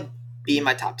would probably be in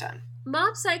my top 10.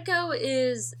 Mob Psycho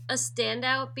is a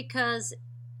standout because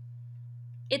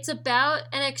it's about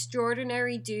an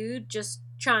extraordinary dude just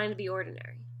trying to be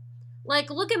ordinary. Like,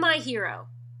 look at My Hero.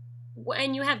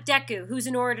 And you have Deku, who's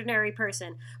an ordinary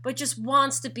person, but just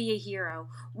wants to be a hero,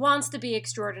 wants to be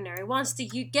extraordinary, wants to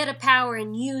get a power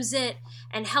and use it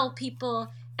and help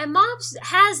people. And Mobs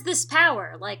has this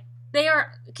power. Like, they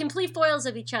are complete foils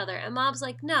of each other. And Mob's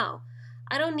like, no,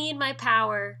 I don't need my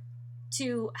power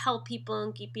to help people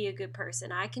and be a good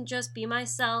person. I can just be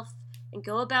myself and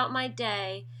go about my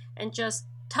day and just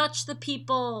touch the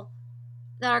people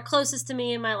that are closest to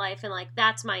me in my life, and like,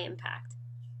 that's my impact.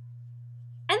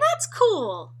 And that's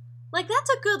cool. Like, that's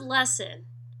a good lesson.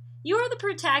 You are the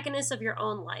protagonist of your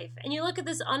own life, and you look at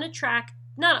this unattractive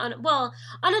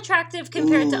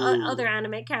compared to other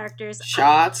anime characters.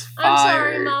 Shots fired. I'm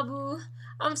sorry, Mabu.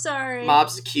 I'm sorry.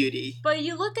 Mob's a cutie. But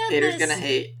you look at Haters this gonna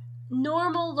hate.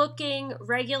 normal-looking,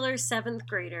 regular 7th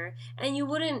grader, and you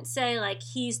wouldn't say, like,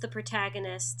 he's the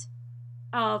protagonist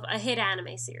of a hit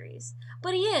anime series.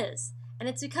 But he is. And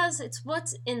it's because it's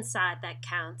what's inside that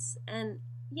counts. And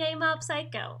yay, Mob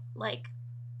Psycho. Like,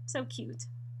 so cute.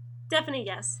 Definite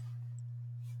yes.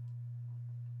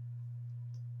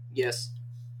 Yes.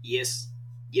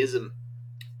 Yism.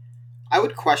 I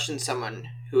would question someone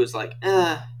who was like,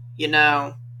 nah.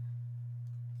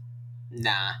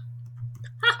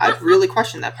 I'd really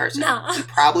question that person. Nah. We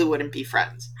probably wouldn't be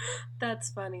friends. That's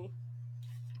funny.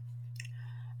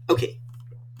 Okay.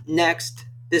 Next,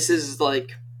 this is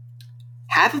like,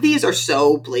 half of these are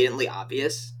so blatantly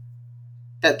obvious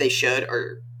that they should,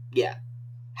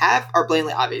 half are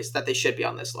blatantly obvious that they should be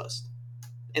on this list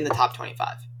in the top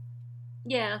 25.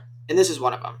 Yeah. And this is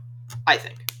one of them, I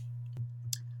think.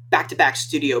 Back-to-back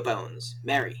Studio Bones.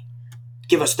 Mary,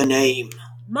 give us the name.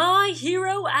 My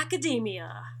Hero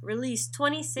Academia, released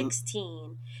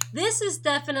 2016. This is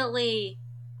definitely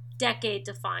decade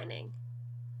defining.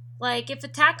 Like, if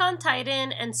Attack on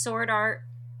Titan and Sword Art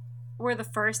were the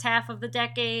first half of the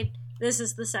decade, this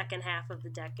is the second half of the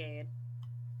decade.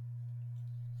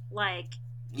 Like,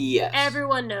 yes,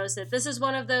 everyone knows it. This is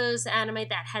one of those anime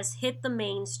that has hit the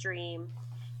mainstream.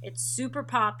 It's super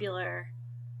popular.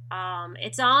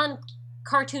 It's on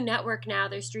Cartoon Network now.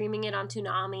 They're streaming it on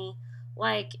Toonami.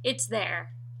 Like, it's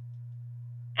there.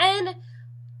 And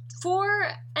for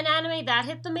an anime that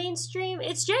hit the mainstream,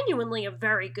 it's genuinely a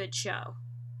very good show.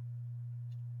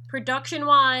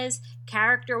 Production-wise,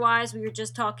 character-wise, we were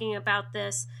just talking about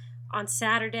this on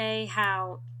Saturday,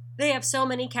 how they have so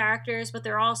many characters, but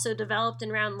they're also developed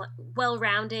and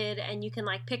well-rounded, and you can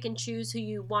like pick and choose who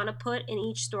you want to put in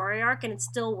each story arc, and it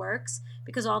still works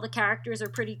because all the characters are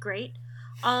pretty great.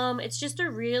 It's just a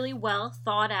really well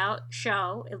thought out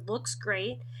show. It looks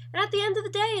great. And at the end of the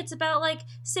day, it's about like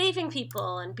saving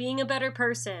people and being a better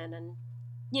person and,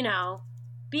 you know,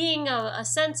 being a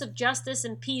sense of justice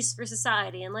and peace for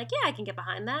society. And like, yeah, I can get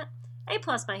behind that. A+,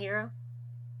 My Hero.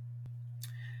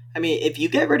 I mean, if you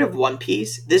get rid of One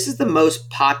Piece, this is the most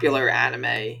popular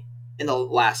anime in the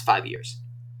last 5 years.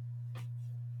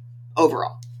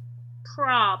 Overall.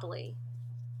 Probably.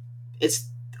 It's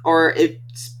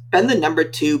been the number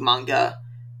 2 manga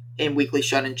in Weekly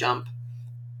Shonen Jump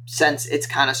since it's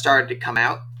kind of started to come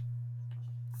out.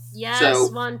 Yes, So,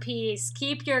 One Piece.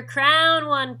 Keep your crown,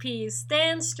 One Piece.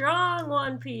 Stand strong,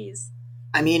 One Piece.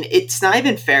 I mean, it's not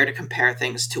even fair to compare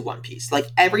things to One Piece. Like,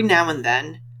 every now and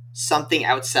then, something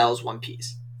outsells One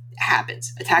Piece. It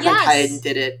happens. Attack on Titan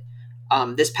did it.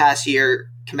 This past year,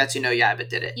 Kimetsu no Yaiba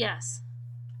did it. Yes.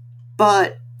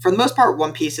 But, for the most part,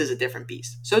 One Piece is a different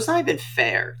beast. So it's not even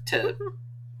fair to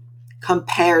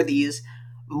compare these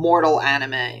mortal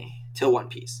anime to One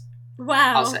Piece.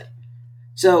 Wow. I'll say.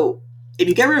 So, if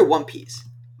you get rid of One Piece,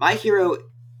 My Hero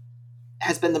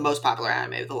has been the most popular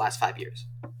anime of the last 5 years.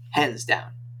 Hands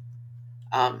down.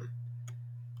 And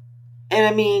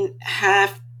I mean,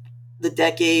 half the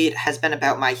decade has been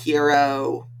about My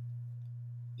Hero.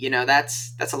 You know,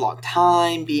 that's a long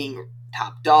time being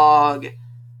top dog.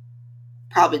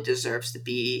 Probably deserves to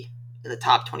be in the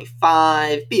top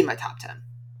 25, be in my top 10.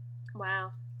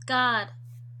 Wow. God,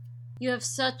 you have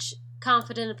such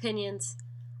confident opinions.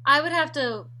 I would have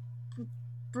to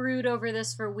brood over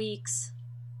this for weeks,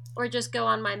 or just go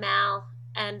on my Mal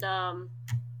and I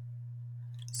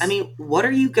mean, what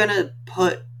are you gonna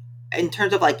put in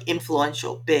terms of like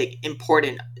influential, big,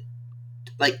 important,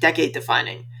 like decade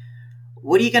defining?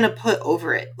 What are you gonna put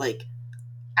over it? Like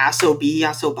Asobi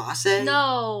Asobase?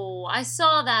 No, I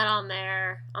saw that on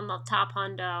there on the top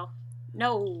hundo.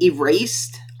 No,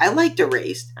 Erased? I liked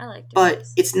Erased, I liked but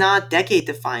Erased. it's not decade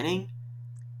defining.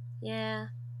 Yeah.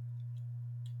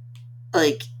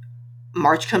 Like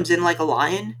March Comes In Like a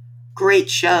Lion, great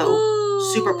show,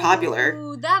 super popular,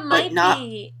 Ooh, that but might not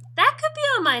be. That could be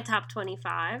on my top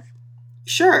 25.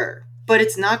 sure, but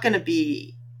it's not gonna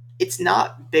be. It's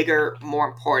not bigger, more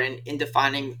important in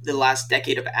defining the last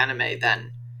decade of anime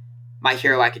than My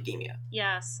Hero Academia.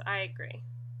 Yes, I agree.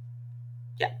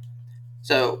 Yeah,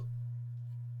 so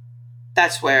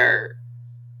that's where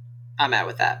I'm at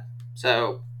with that.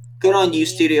 So good on you,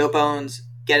 Studio Bones,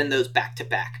 getting those back to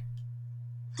back.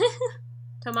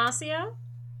 Tomasio?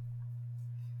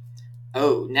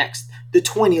 Oh, next, the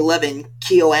 2011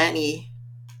 KyoAni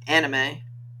anime,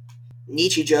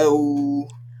 Nichijou.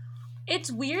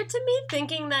 It's weird to me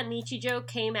thinking that Nichijou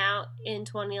came out in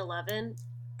 2011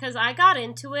 because I got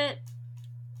into it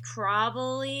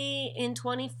probably in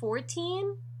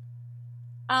 2014.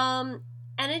 And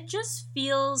it just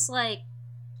feels like,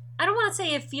 I don't want to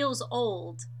say it feels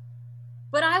old,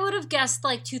 but I would have guessed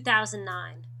like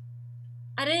 2009.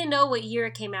 I didn't know what year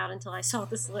it came out until I saw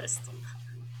this list.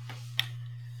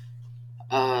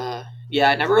 Yeah,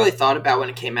 I never really thought about when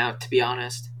it came out, to be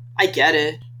honest. I get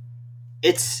it.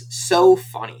 It's so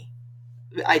funny.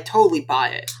 I totally buy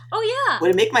it. Oh yeah.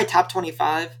 Would it make my top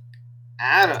 25?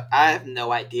 I have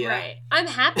no idea. Right. I'm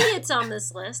happy it's on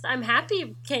this list. I'm happy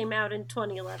it came out in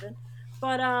 2011.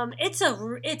 But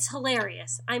it's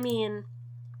hilarious. I mean,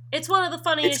 it's one of the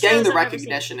funniest It's getting shows the I've ever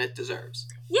recognition seen. it deserves.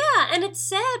 Yeah, and it's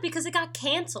sad because it got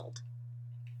canceled.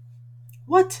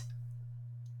 What?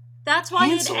 That's why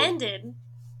Canceled? it ended.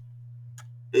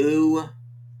 Ooh.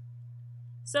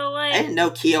 So like, I didn't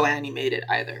know KyoAni made it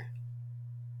either.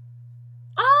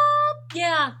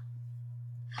 yeah.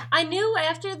 I knew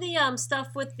after the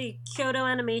stuff with the Kyoto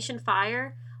Animation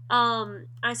Fire,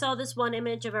 I saw this one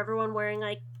image of everyone wearing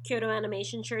like Kyoto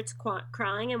Animation shirts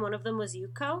crying, and one of them was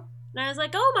Yuko. And I was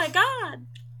like, oh my god!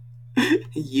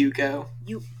 Yuko.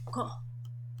 Yuko.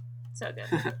 So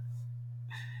good.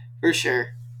 For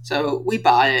sure. So we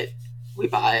buy it. We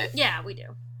buy it. Yeah, we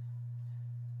do.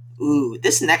 Ooh,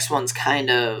 this next one's kind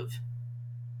of.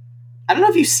 I don't know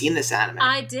if you've seen this anime.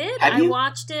 I did. Have you? I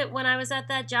watched it when I was at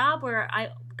that job where I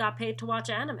got paid to watch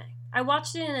anime. I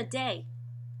watched it in a day.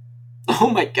 Oh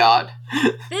my god.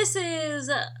 This is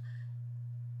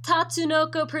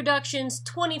Tatsunoko Productions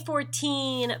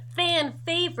 2014 fan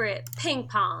favorite Ping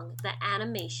Pong, the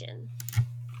animation.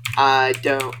 I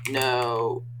don't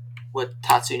know what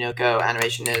Tatsunoko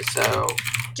animation is, so.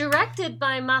 Directed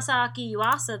by Masaaki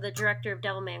Yuasa, the director of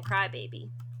Devilman Crybaby.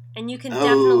 And you can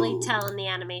definitely tell in the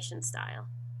animation style.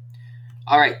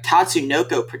 Alright,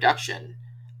 Tatsunoko production.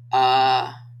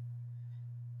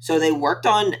 So they worked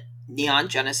on Neon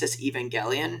Genesis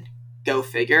Evangelion. Go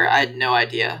figure. I had no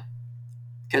idea.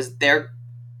 Because they're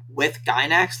with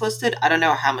Gainax listed. I don't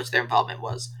know how much their involvement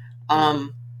was.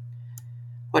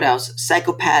 What else?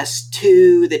 Psycho-Pass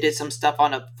 2. They did some stuff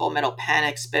on a Full Metal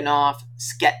Panic spinoff.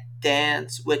 Sket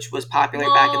Dance, which was popular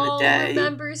back in the day.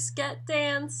 Remember Sket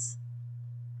Dance?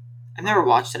 I've never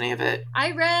watched any of it.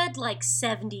 I read like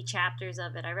 70 chapters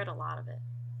of it. I read a lot of it.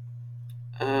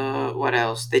 What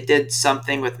else? They did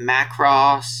something with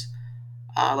Macross.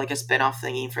 Like a spinoff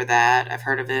thingy for that. I've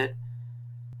heard of it.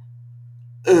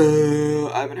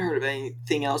 I haven't heard of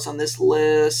anything else on this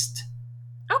list.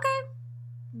 Okay.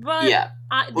 But yeah,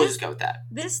 we'll just go with that.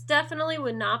 This definitely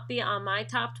would not be on my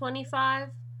top 25.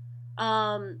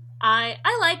 I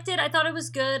liked it. I thought it was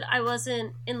good. I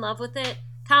wasn't in love with it.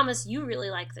 Thomas, you really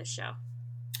like this show.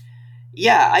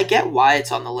 Yeah, I get why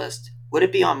it's on the list. Would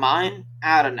it be on mine?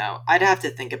 I don't know. I'd have to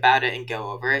think about it and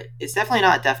go over it. It's definitely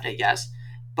not a definite yes,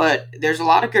 but there's a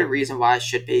lot of good reason why it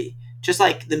should be. Just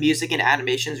like the music and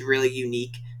animation is really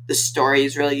unique. The story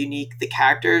is really unique. The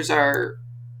characters are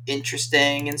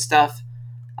interesting and stuff.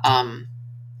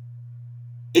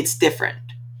 It's different.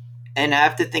 And I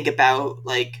have to think about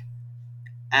like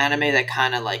anime that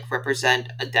kind of like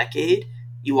represent a decade.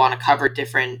 You want to cover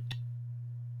different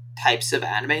types of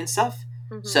anime and stuff.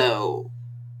 Mm-hmm. So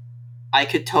I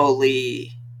could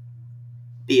totally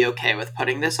be okay with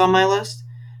putting this on my list.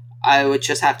 I would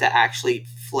just have to actually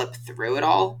flip through it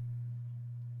all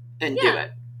and do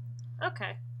it.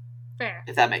 Okay. Fair.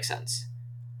 If that makes sense.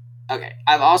 Okay.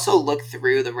 I've also looked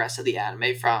through the rest of the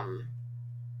anime from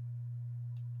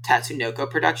Tatsunoko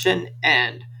production,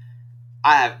 and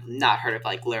I have not heard of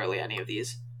like literally any of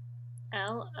these.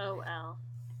 LOL.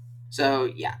 So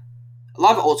yeah, a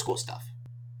lot of old school stuff.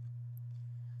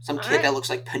 Some All kid right. that looks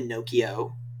like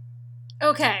Pinocchio.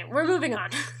 Okay, we're moving on.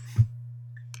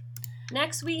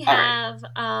 Next we All right,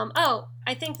 have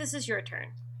I think this is your turn.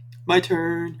 my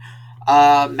turn.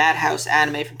 Madhouse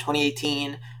anime from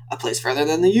 2018, A Place Further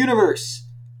Than the Universe.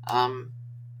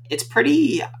 It's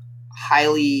pretty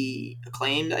highly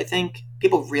acclaimed, I think.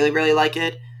 People really, really like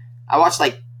it. I watched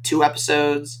like 2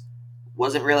 episodes.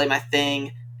 Wasn't really my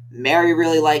thing. Mary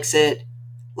really likes it.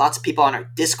 Lots of people on our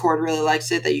Discord really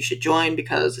likes it that you should join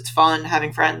because it's fun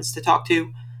having friends to talk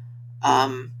to.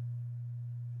 Um,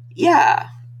 yeah,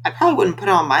 I probably wouldn't put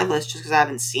it on my list just because I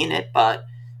haven't seen it, but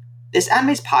this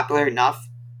anime is popular enough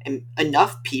and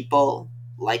enough people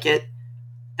like it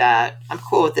that I'm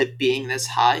cool with it being this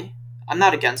high. I'm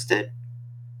not against it.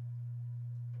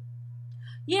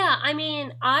 Yeah, I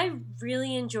mean, I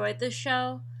really enjoyed this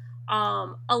show.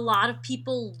 A lot of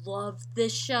people loved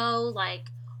this show.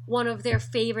 Like, one of their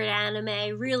favorite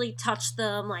anime really touched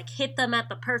them, like, hit them at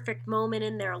the perfect moment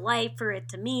in their life for it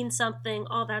to mean something,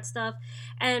 all that stuff.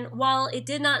 And while it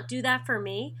did not do that for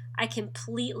me, I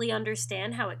completely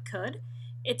understand how it could.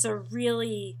 It's a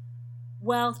really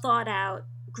well thought out,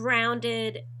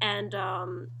 grounded, and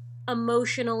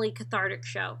emotionally cathartic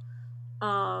show.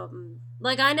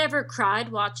 Like I never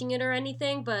cried watching it or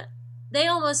anything, but they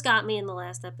almost got me in the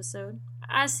last episode.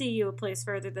 I see you a place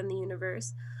further than the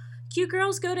universe. Cute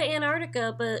girls go to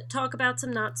Antarctica, but talk about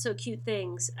some not so cute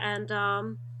things.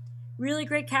 And really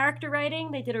great character writing.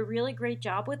 They did a really great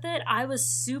job with it. I was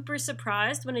super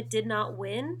surprised when it did not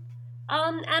win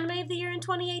Anime of the Year in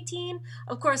 2018.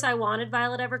 Of course, I wanted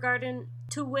Violet Evergarden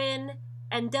to win,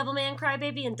 and Devilman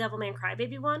Crybaby, and Devilman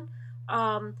Crybaby won.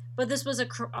 But this was a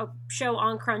show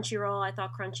on Crunchyroll. I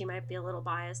thought Crunchy might be a little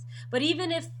biased. But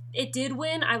even if it did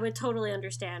win, I would totally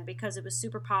understand because it was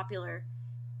super popular.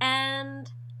 And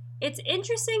it's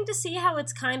interesting to see how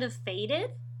it's kind of faded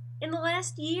in the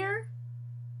last year.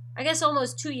 I guess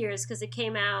almost 2 years because it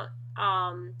came out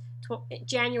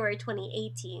January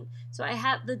 2018. So I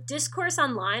have the discourse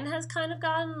online has kind of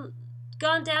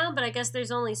gone down, but I guess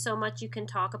there's only so much you can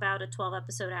talk about a 12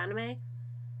 episode anime.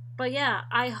 But yeah,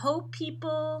 I hope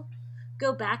people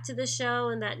go back to the show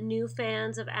and that new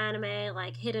fans of anime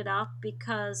like hit it up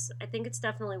because I think it's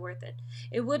definitely worth it.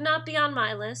 It would not be on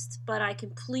my list, but I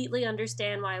completely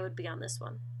understand why it would be on this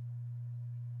one.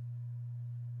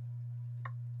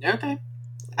 Okay.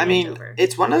 I Rant mean, over.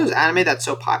 it's one of those anime that's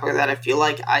so popular that I feel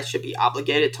like I should be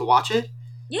obligated to watch it.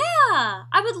 Yeah,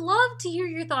 I would love to hear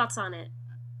your thoughts on it.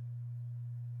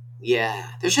 Yeah,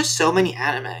 there's just so many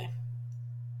anime.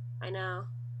 I know.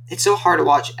 It's so hard to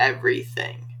watch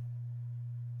everything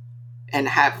and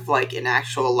have like an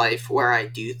actual life where I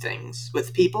do things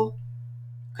with people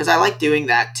because I like doing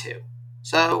that too.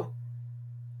 So,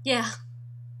 Yeah.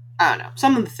 I don't know.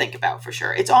 Something to think about for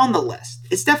sure. It's on the list.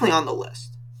 It's definitely on the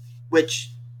list,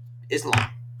 which is long.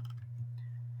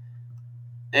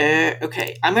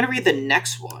 Okay, I'm gonna read the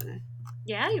next one.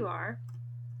 Yeah, you are.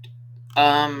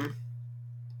 Um,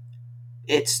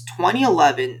 it's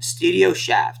 2011 Studio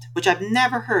Shaft, which I've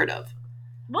never heard of.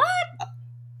 What?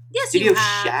 Yes, Studio you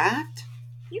have. Shaft?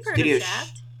 You've heard Studio of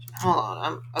Shaft. Hold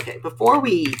on. Okay, before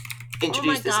we Oh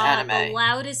introduce my this god, the anime,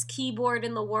 loudest keyboard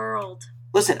in the world.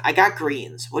 listen, I got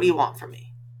greens. What do you want from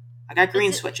me? I got green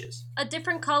It's switches. a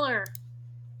different color.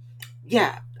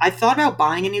 Yeah, I thought about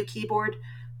buying a new keyboard,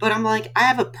 but I'm like, I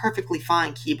have a perfectly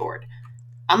fine keyboard.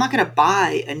 I'm not gonna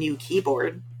buy a new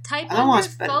keyboard. Type I don't on want your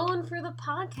to spend. phone for the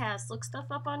podcast. Look stuff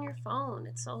up on your phone.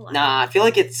 It's so loud. Nah, I feel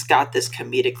like it's got this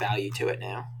comedic value to it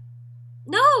now.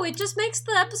 No, it just makes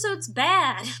the episodes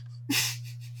bad.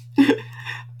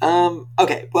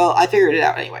 Okay, well, I figured it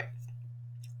out anyway.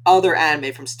 Other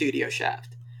anime from Studio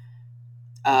Shaft.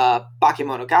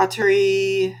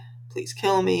 Bakemonogatari, Please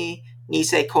Kill Me,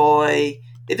 Nisekoi.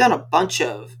 They've done a bunch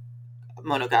of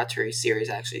Monogatari series,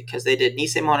 actually, because they did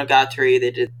Nisei Monogatari,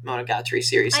 they did Monogatari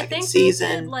series I second think season.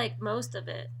 they did like most of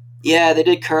it. Yeah, they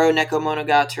did Kuro Neko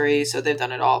Monogatari, so they've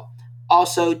done it all.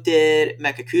 Also did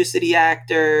Mekaku City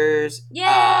Actors,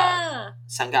 Yeah!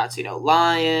 Sangatsu no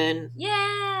Lion,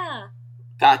 Yeah!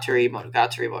 Gatari,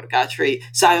 Monogatari,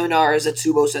 Sayonara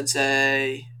Zetsubo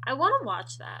Sensei, I want to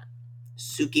watch that.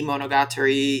 Suki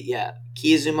Monogatari, yeah,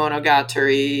 Kizu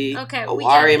Monogatari, Okay, we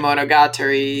Owari get it.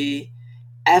 Monogatari,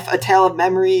 A Tale of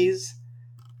Memories.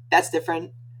 That's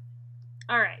different.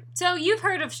 Alright, so you've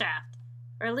heard of Shaft.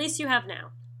 Or at least you have now.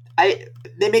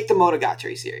 They make the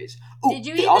Monogatari series. Ooh, Did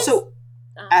you they even also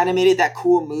animated that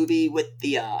cool movie with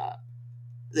the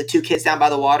two kids down by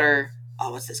the water.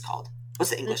 Oh, what's this called? What's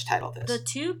the English title of The this?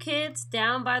 Two Kids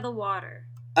Down by the Water.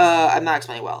 I'm not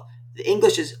explaining well. The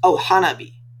English is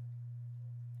Hanabi.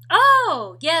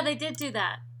 Oh, yeah, they did do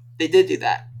that. They did do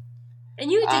that.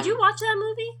 And did you watch that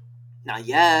movie? Not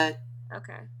yet.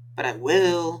 Okay. But I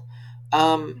will.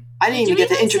 I didn't Did even you get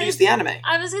to even introduce say- the anime.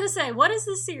 I was gonna say, what is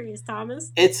this series,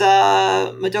 Thomas? It's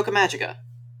Madoka Magica.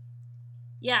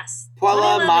 Yes.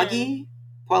 Puella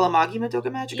 2011. Magi Madoka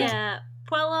Magica? Yeah,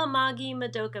 Puella Magi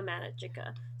Madoka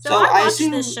Magica. So So I I watched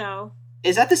assume- this show.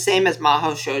 Is that the same as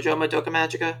Maho Shoujo Madoka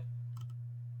Magica?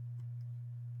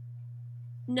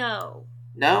 No.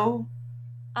 No?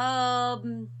 I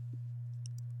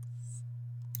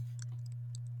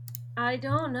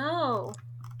don't know.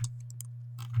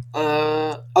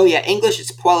 Oh yeah, English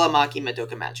is Puella Magi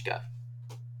Madoka Magica.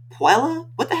 Puella?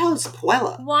 What the hell is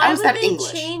Puella? Why How is would that they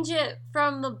English? change it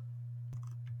from the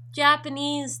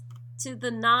Japanese to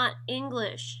the not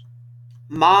English?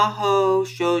 Maho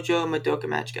Shoujo Madoka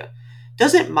Magica.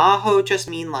 Doesn't Maho just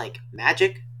mean like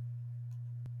magic?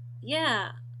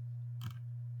 Yeah.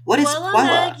 What is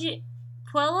Puella?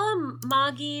 Puella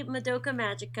Magi Madoka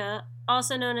Magica,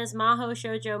 also known as Maho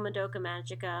Shoujo Madoka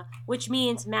Magica, which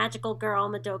means magical girl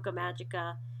Madoka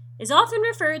Magica, is often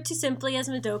referred to simply as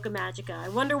Madoka Magica. I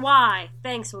wonder why.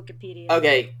 Thanks, Wikipedia.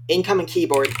 Okay, incoming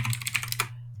keyboard.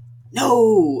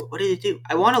 No! What did it do?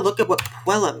 I want to look at what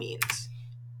Puella means.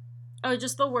 Oh,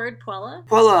 just the word Puella?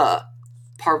 Puella.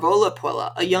 Parvola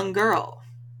Puella. A young girl.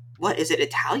 What, is it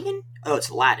Italian? Oh,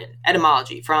 it's Latin.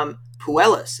 Etymology. From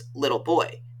Puellus, little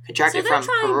boy. Contracted from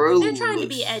Perulus. They're trying to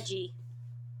be edgy.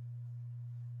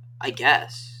 I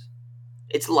guess.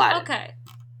 It's Latin. Okay.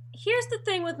 Here's the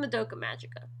thing with Madoka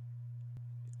Magica.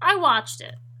 I watched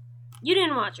it. You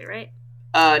didn't watch it, right?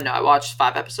 No, I watched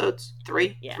 5 episodes.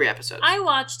 3? Yeah. 3 episodes. I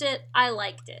watched it. I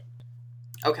liked it.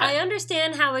 Okay. I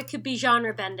understand how it could be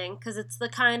genre bending because it's the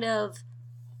kind of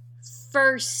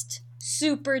first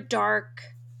super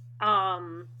dark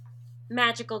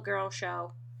magical girl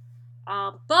show.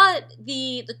 But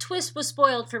the twist was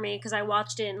spoiled for me because I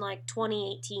watched it in like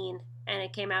 2018 and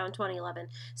it came out in 2011.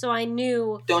 So I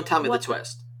knew. Don't tell me the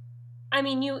twist. I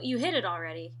mean, you hit it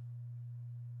already.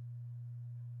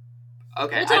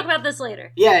 Okay. We'll talk about this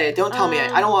later. Yeah, don't tell me.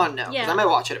 I don't want to know because yeah. I might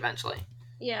watch it eventually.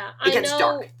 Yeah, it gets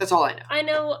dark. That's all I know. I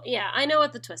know. Yeah, I know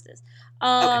what the twist is.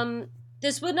 Okay.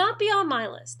 This would not be on my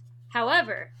list.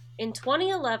 However, in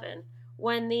 2011,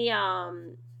 when the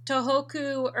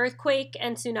Tohoku earthquake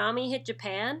and tsunami hit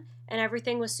Japan and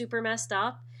everything was super messed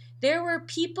up, there were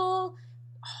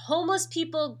homeless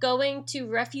people going to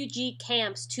refugee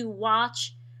camps to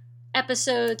watch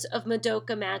episodes of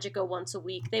Madoka Magica once a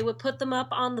week. They would put them up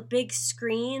on the big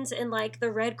screens in like the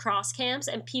Red Cross camps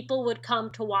and people would come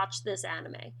to watch this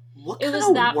anime. What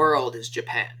kind of world is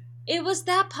Japan? It was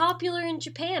that popular in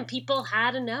Japan. People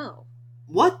had to know.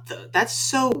 What the? That's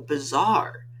so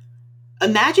bizarre.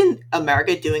 Imagine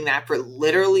America doing that for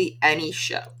literally any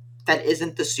show that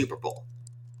isn't the Super Bowl.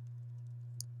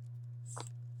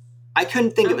 I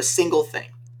couldn't think of a single thing.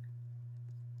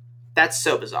 That's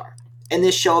so bizarre. And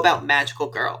this show about magical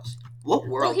girls. What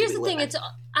world? Well, here's do we the live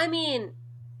thing. in?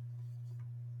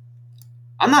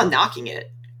 I'm not knocking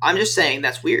it. I'm just saying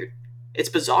that's weird. It's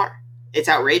bizarre. It's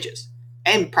outrageous.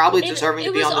 And probably deserving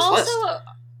to be on this list.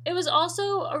 It was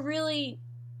also a really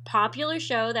popular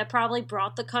show that probably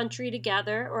brought the country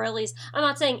together, or at least, I'm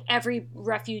not saying every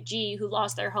refugee who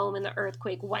lost their home in the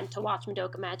earthquake went to watch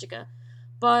Madoka Magica,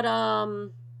 but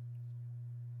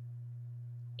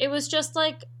it was just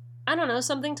like, I don't know,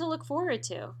 something to look forward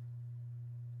to.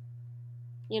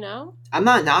 You know? I'm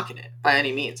not knocking it by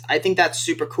any means. I think that's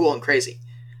super cool and crazy.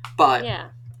 But yeah.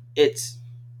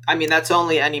 That's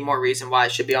only any more reason why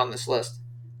it should be on this list.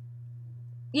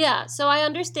 Yeah, so I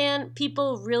understand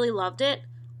people really loved it.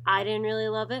 I didn't really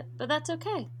love it, but that's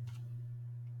okay.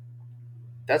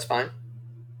 That's fine.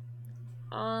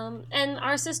 And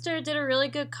our sister did a really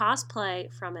good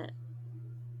cosplay from it.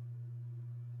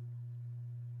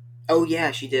 Oh,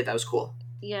 yeah, she did. That was cool.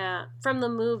 Yeah, from the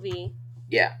movie.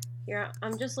 Yeah. Here,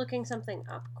 I'm just looking something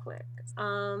up quick.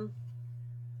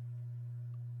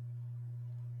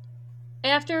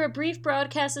 After a brief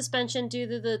broadcast suspension due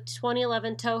to the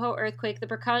 2011 Toho earthquake,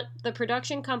 the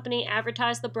production company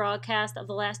advertised the broadcast of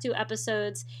the last 2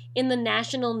 episodes in the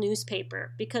national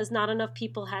newspaper because not enough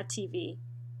people had TV.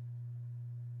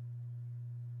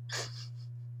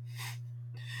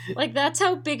 Like, that's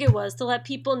how big it was to let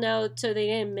people know so they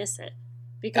didn't miss it.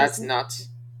 Because that's nuts.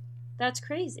 That's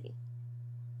crazy.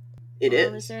 It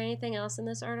is. Is there anything else in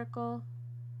this article?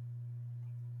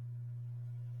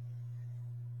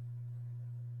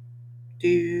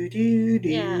 Do.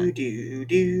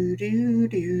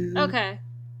 Okay.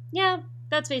 Yeah,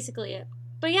 that's basically it.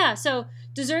 But yeah, so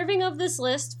deserving of this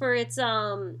list for its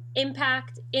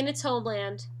impact in its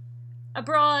homeland.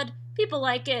 Abroad, people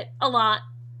like it a lot,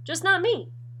 just not me.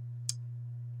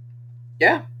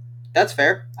 Yeah, that's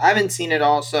fair. I haven't seen it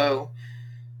all, so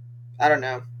I don't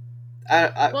know.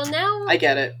 Well, now, I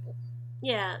get it.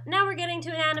 yeah, now we're getting to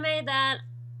an anime that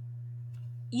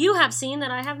you have seen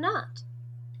that I have not.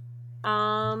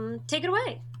 Take it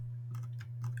away.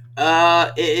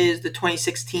 It is the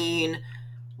 2016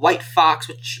 White Fox,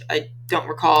 which I don't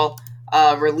recall,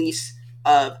 release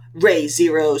of Ray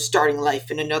Zero starting life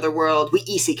in another world. We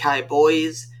isekai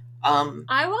boys.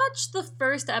 I watched the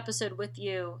first episode with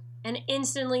you and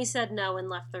instantly said no and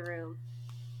left the room.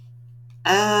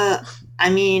 I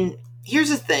mean, here's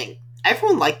the thing.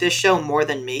 Everyone liked this show more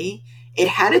than me. It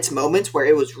had its moments where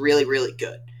it was really, really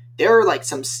good. There were like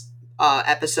some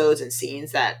episodes and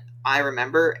scenes that I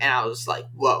remember, and I was like,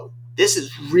 "Whoa, this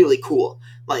is really cool!"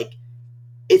 Like,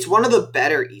 it's one of the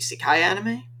better isekai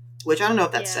anime, which I don't know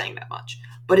if that's saying that much,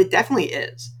 but it definitely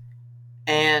is.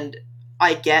 And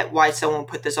I get why someone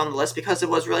put this on the list because it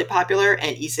was really popular,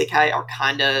 and isekai are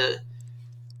kind of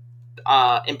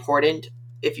important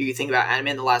if you think about anime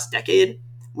in the last decade.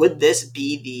 Would this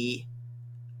be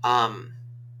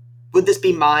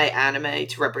my anime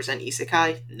to represent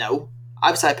isekai? No.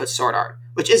 Obviously, I put Sword Art,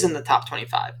 which is in the top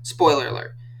 25. Spoiler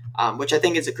alert. Which I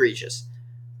think is egregious.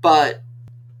 But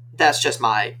that's just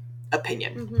my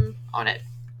opinion on it.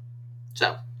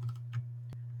 So.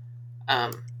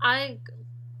 I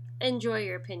enjoy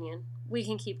your opinion. We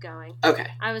can keep going. Okay.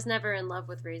 I was never in love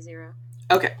with Re:Zero.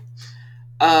 Okay.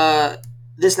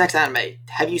 This next anime,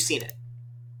 have you seen it?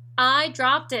 I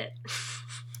dropped it.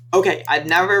 Okay, I've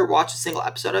never watched a single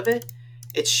episode of it.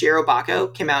 It's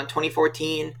Shirobako, came out in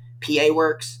 2014. PA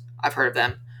Works, I've heard of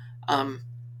them.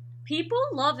 People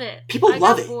love it. People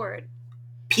love it. Bored.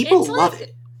 People love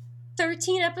it.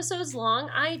 13 episodes long.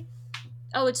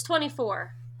 It's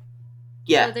 24.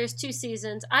 Yeah. So there's 2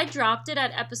 seasons. I dropped it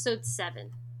at episode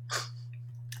 7.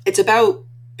 It's about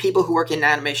people who work in an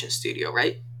animation studio,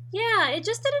 right? Yeah, it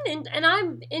just didn't, and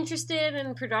I'm interested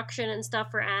in production and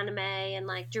stuff for anime and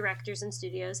like directors and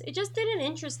studios. It just didn't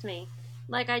interest me.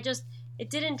 It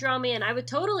didn't draw me in. I would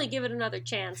totally give it another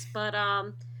chance, but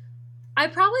I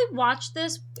probably watched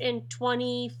this in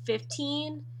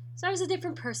 2015, so I was a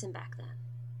different person back then.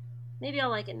 Maybe I'll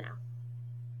like it now.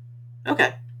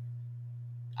 Okay.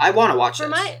 I want to watch this.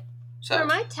 For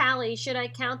my tally, should I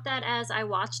count that as I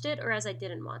watched it or as I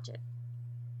didn't watch it?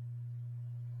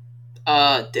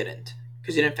 Didn't.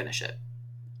 Because you didn't finish it.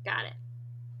 Got it.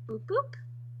 Boop, boop.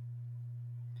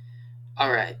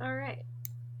 Alright.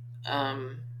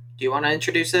 Do you want to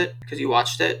introduce it? Because you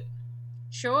watched it?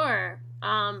 Sure.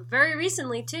 Very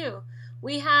recently, too.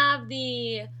 We have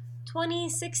the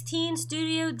 2016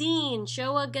 Studio Dean,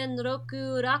 Showa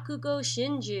Genroku Rakugo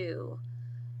Shinju.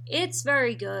 It's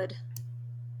very good.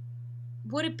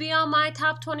 Would it be on my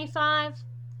top 25?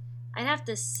 I'd have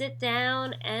to sit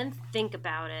down and think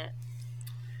about it.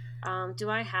 Do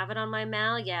I have it on my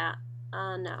Mal? Yeah.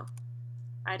 No.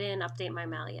 I didn't update my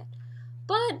Mal yet.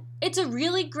 But it's a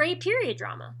really great period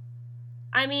drama.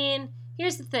 I mean,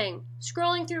 here's the thing.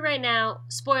 Scrolling through right now,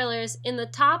 spoilers, in the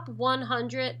top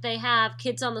 100, they have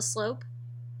Kids on the Slope.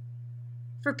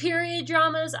 For period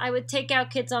dramas, I would take out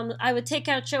Showa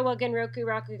Genroku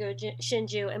Rakugo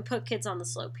Shinju and put Kids on the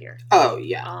Slope here. Oh,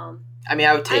 yeah.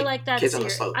 I would take Kids on the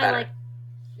Slope better.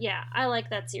 I like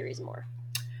that series more.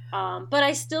 But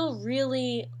I still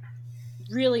really,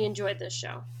 really enjoyed this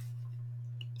show.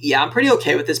 Yeah, I'm pretty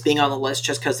okay with this being on the list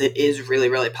just because it is really,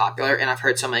 really popular, and I've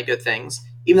heard so many good things,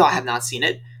 even though I have not seen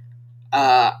it.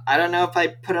 I don't know if I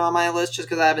put it on my list just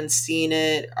because I haven't seen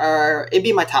it, or it'd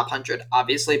be my top 100,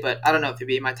 obviously, but I don't know if it'd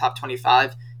be my top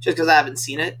 25 just because I haven't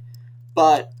seen it.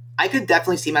 But I could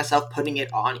definitely see myself putting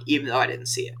it on even though I didn't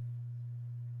see it.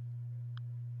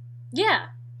 Yeah.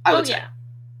 I would say. Yeah.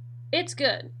 It's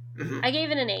good. Mm-hmm. I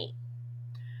gave it an 8.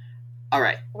 All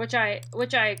right. Which I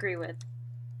agree with.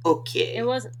 Okay. It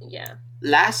wasn't, yeah.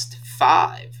 Last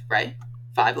 5, right?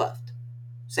 5 left.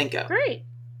 Cinco. Great.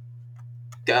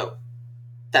 Go.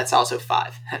 That's also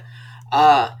 5.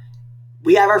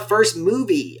 We have our first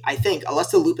movie, I think,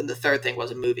 unless the Lupin the Third thing was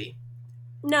a movie.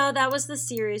 No, that was the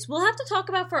series. We'll have to talk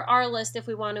about for our list if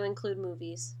we want to include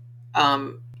movies.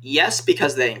 Yes,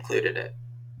 because they included it.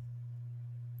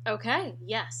 Okay,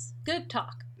 yes. Good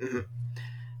talk. Mm-hmm.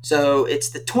 So it's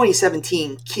the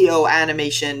 2017 Kyo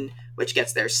Animation, which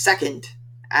gets their second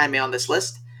anime on this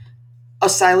list. A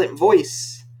Silent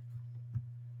Voice.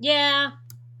 Yeah.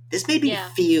 This made me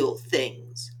feel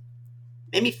things.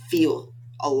 Made me feel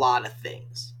a lot of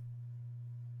things.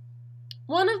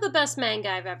 One of the best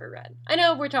manga I've ever read. I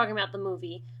know we're talking about the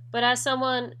movie, But as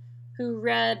someone who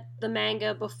read the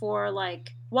manga before,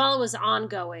 like, while it was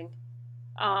ongoing,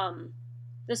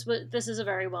 this is a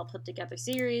very well put together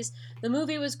series. The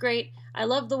movie was great. I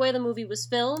loved the way the movie was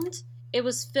filmed. It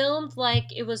was filmed like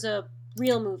it was a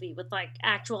real movie with like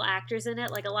actual actors in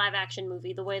it, like a live action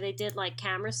movie. The way they did like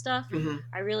camera stuff,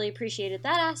 I really appreciated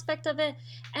that aspect of it.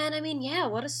 And I mean, yeah,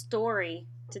 what a story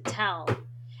to tell.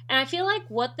 And I feel like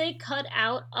what they cut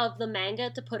out of the manga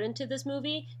to put into this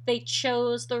movie, they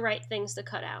chose the right things to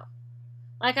cut out.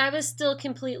 Like, I was still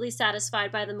completely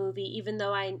satisfied by the movie, even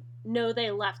though I know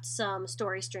they left some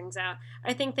story strings out.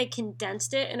 I think they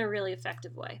condensed it in a really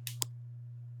effective way.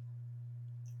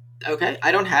 Okay,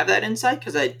 I don't have that insight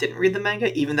because I didn't read the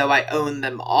manga, even though I own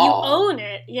them all. You own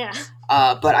it, yeah.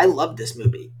 But I love this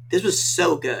movie. This was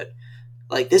so good.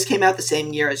 Like, this came out the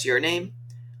same year as Your Name,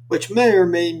 which may or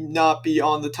may not be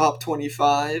on the top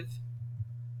 25.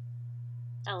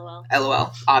 LOL.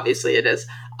 LOL. Obviously it is.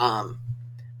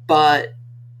 But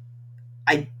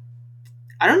I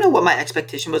don't know what my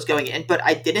expectation was going in, but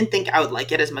I didn't think I would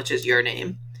like it as much as Your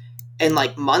Name. And,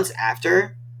 like, months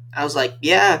after, I was like,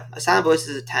 yeah, A Silent Voice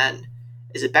is a 10.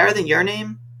 Is it better than Your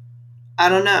Name? I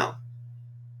don't know.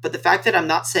 But the fact that I'm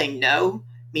not saying no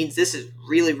means this is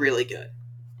really, really good.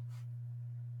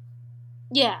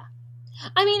 Yeah.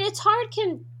 I mean, it's hard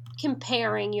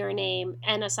comparing Your Name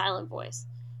and A Silent Voice.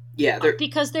 Yeah.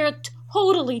 Because they're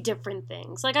totally different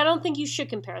things. Like, I don't think you should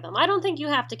compare them. I don't think you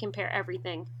have to compare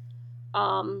everything.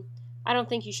 I don't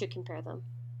think you should compare them.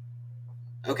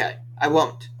 Okay. I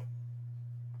won't.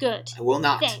 Good. I will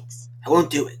not. Thanks. I won't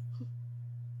do it.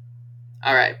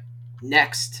 All right.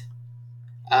 Next.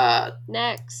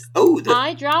 Next. Oh,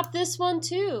 I dropped this one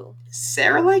too.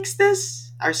 Sarah likes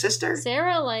this? Our sister?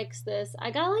 Sarah likes this.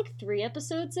 I got like 3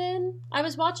 episodes in. I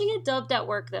was watching it dubbed at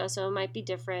work though, so it might be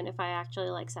different if I actually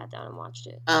like sat down and watched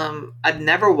it. I've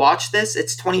never watched this.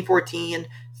 It's 2014,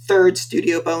 third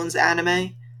Studio Bones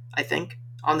anime, I think,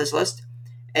 on this list.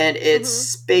 And it's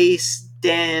Space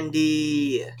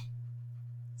Dandy.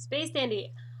 Space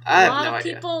Dandy. I have no idea. A lot of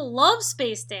people love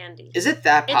Space Dandy. Is it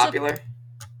that popular?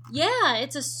 Yeah,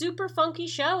 it's a super funky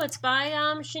show. It's by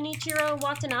Shinichiro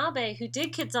Watanabe, who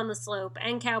did Kids on the Slope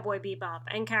and Cowboy Bebop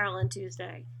and Carol and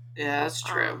Tuesday. Yeah, that's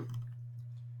true.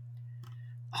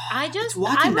 It's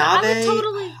Watanabe. I would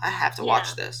totally. I have to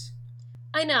watch this.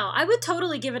 I know. I would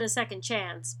totally give it a second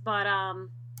chance, but I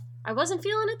wasn't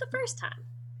feeling it the first time.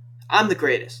 I'm the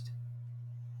greatest.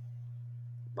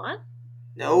 What?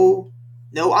 No,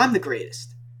 I'm the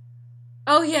greatest.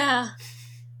 Oh yeah,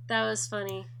 that was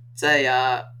funny. It's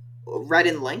a Red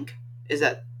and Link. Is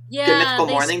that Good Mythical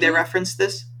Morning? They referenced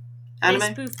this anime.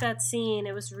 They spoofed that scene.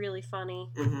 It was really funny.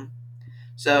 Mm-hmm.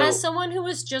 So, as someone who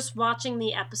was just watching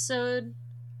the episode,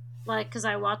 like, because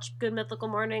I watch Good Mythical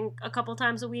Morning a couple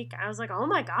times a week, I was like, oh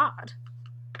my god.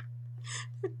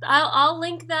 I'll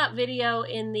link that video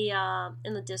in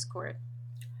the Discord.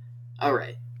 All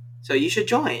right. So you should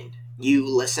join, you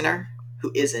listener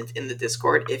who isn't in the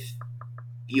Discord. If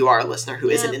you are a listener who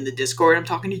isn't in the Discord, I'm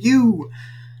talking to you.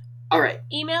 All right.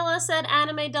 Email us at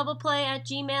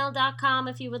animedoubleplay@gmail.com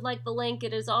if you would like the link.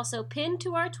 It is also pinned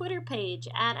to our Twitter page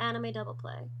at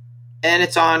animedoubleplay. And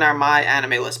it's on our My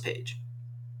Anime List page.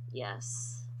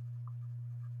 Yes.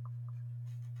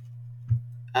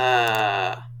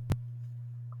 Okay,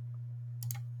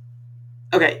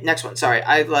 next one. Sorry.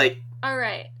 All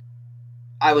right.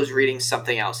 I was reading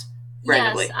something else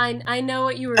randomly. Yes, I know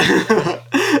what you were reading.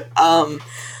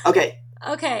 Okay.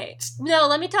 Okay. No,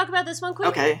 let me talk about this one quick.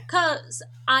 Okay. Because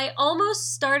I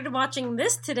almost started watching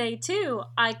this today, too.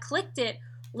 I clicked it,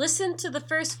 listened to the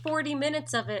first 40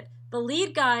 minutes of it. The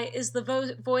lead guy is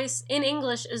the voice, in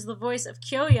English, is the voice of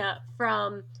Kyoya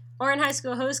from Ouran High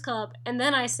School Host Club. And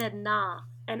then I said, nah,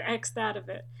 and X'd out of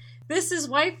it. This is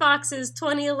White Fox's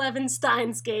 2011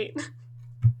 Steins Gate.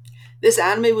 This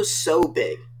anime was so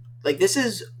big. Like, this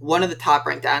is one of the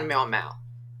top-ranked anime on Mal.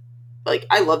 Like,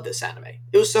 I love this anime.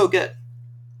 It was so good.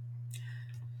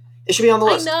 It should be on the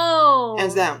list. I know.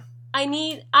 Hands down.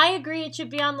 I agree it should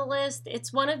be on the list.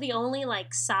 It's one of the only,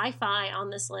 like, sci-fi on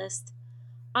this list.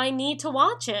 I need to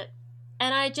watch it.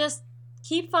 And I just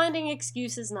keep finding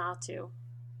excuses not to.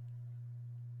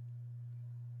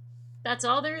 That's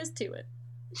all there is to it.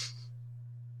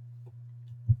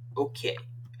 Okay.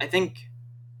 I think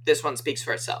this one speaks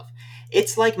for itself.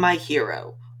 It's like My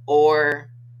Hero,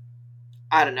 or,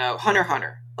 I don't know, Hunter x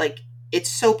Hunter. Like, it's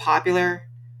so popular,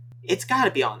 it's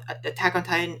gotta be on. Attack on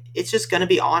Titan, it's just gonna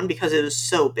be on because it was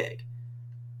so big.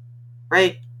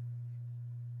 Right?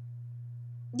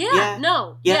 Yeah.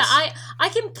 No. Yes. Yeah, I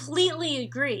completely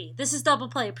agree. This is Double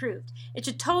Play approved. It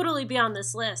should totally be on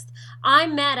this list.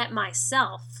 I'm mad at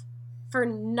myself for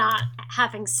not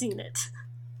having seen it.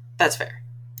 That's fair.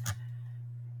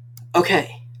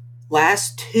 Okay,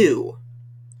 last two.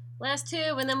 Last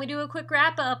two, and then we do a quick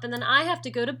wrap up, and then I have to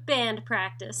go to band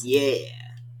practice. Yeah.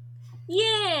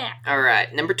 Yeah!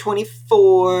 Alright, number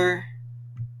 24.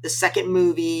 The second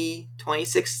movie,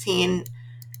 2016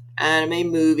 anime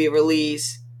movie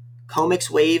release. Comics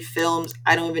Wave Films.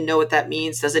 I don't even know what that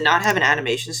means. Does it not have an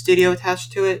animation studio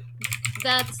attached to it?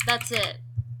 That's it.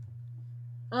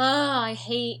 Oh, I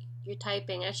hate your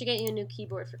typing. I should get you a new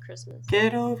keyboard for Christmas.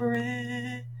 Get over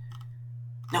it.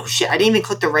 No shit, I didn't even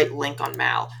click the right link on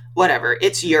Mal. Whatever,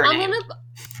 it's your name.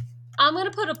 I'm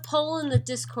gonna put a poll in the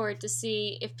Discord to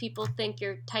see if people think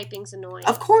your typing's annoying.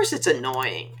 Of course it's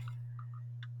annoying.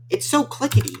 It's so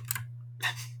clickety.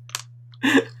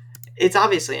 It's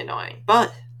obviously annoying,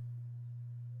 but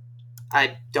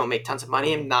I don't make tons of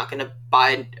money. I'm not gonna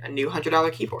buy a new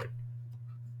 $100 keyboard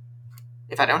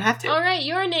if I don't have to. Alright,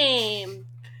 your name.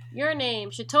 Your name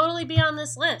should totally be on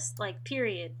this list, like,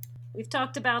 period. We've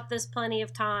talked about this plenty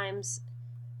of times.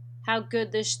 How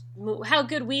good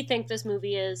we think this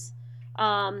movie is.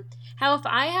 How if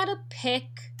I had to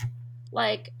pick,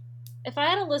 like, if I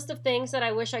had a list of things that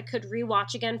I wish I could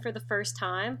rewatch again for the first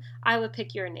time, I would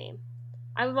pick Your Name.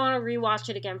 I would want to rewatch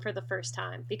it again for the first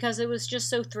time because it was just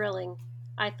so thrilling.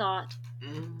 I thought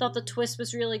the twist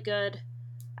was really good.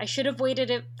 I should have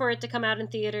waited for it to come out in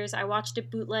theaters. I watched it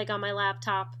bootleg on my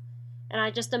laptop. And I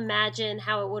just imagine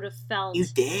how it would have felt. You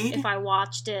did? If I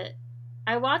watched it.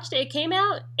 I watched it. It came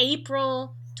out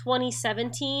April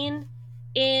 2017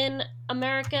 in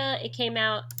America. It came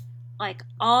out like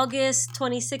August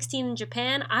 2016 in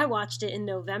Japan. I watched it in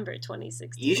November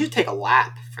 2016. You should take a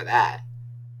lap for that.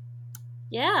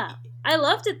 Yeah. I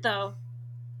loved it though.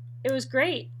 It was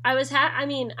great. I don't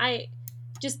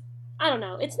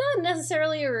know. It's not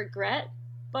necessarily a regret,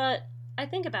 but I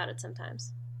think about it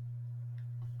sometimes.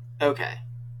 Okay.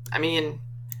 I mean,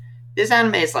 this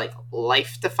anime is like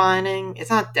life-defining. It's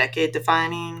not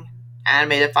decade-defining,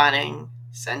 anime-defining,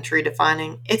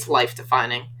 century-defining. It's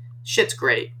life-defining. Shit's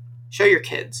great. Show your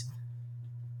kids.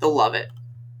 They'll love it.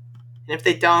 And if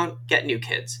they don't, get new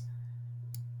kids.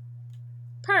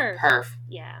 Perf.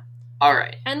 Yeah. All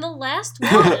right. And the last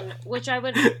one, which I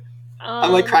would...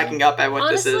 I'm like cracking up at what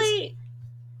honestly, this is.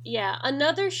 Yeah,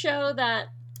 another show that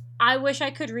I wish I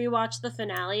could rewatch the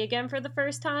finale again for the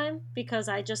first time because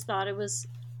I just thought it was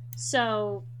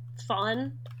so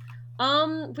fun.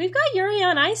 We've got Yuri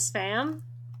on Ice, fam.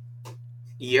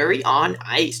 Yuri on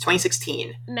Ice,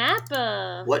 2016.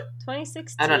 Mappa. What?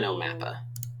 2016. I don't know Mappa.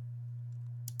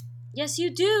 Yes,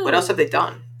 you do. What else have they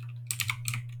done?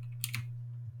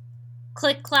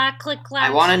 Click, clack, click, clack.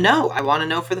 I want to know. I want to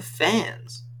know for the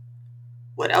fans.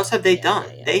 What else have they done?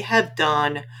 Yeah. They have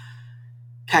done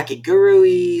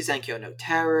Kakegurui, Zenkyo no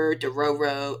Terror,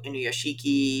 Dororo,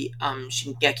 Inuyashiki,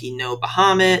 Shingeki no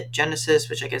Bahamut, Genesis,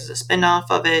 which I guess is a spin-off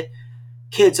of it,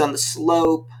 Kids on the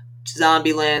Slope,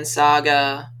 Zombieland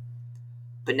Saga,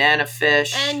 Banana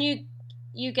Fish, and you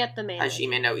get the main.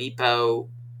 Hajime no Ippo,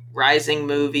 Rising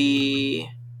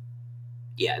movie.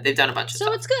 Yeah, they've done a bunch of stuff.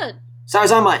 So it's good.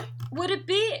 Sarazanmai. Would it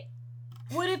be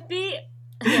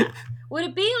yeah. Would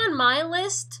it be on my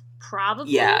list?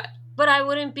 Probably. Yeah. But I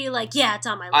wouldn't be like, yeah, it's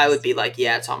on my list. I would be like,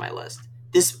 yeah, it's on my list.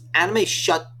 This anime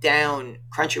shut down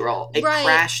Crunchyroll. It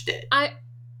crashed it. I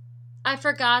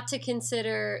forgot to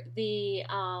consider the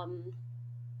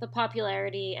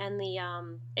popularity and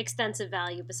the extensive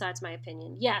value besides my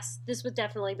opinion. Yes, this would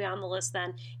definitely be on the list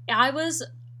then. I was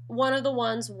one of the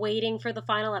ones waiting for the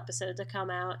final episode to come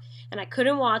out, and I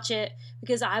couldn't watch it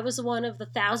because I was one of the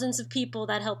thousands of people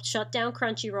that helped shut down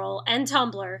Crunchyroll and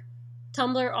Tumblr.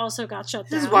 Tumblr also got shut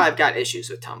down. This is why I've got issues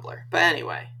with Tumblr. But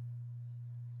anyway.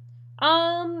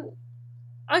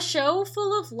 A show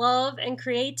full of love and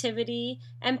creativity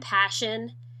and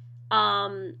passion.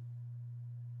 Yeah,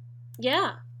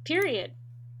 period.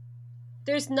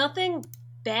 There's nothing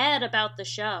bad about the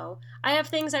show. I have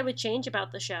things I would change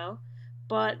about the show,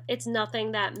 but it's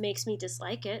nothing that makes me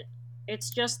dislike it. It's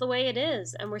just the way it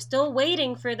is. And we're still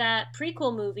waiting for that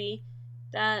prequel movie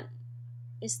that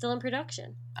is still in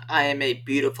production. I am a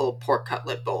beautiful pork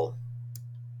cutlet bowl.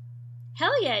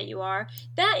 Hell yeah, you are.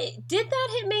 Did that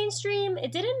hit mainstream?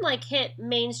 It didn't hit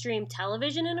mainstream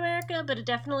television in America, but it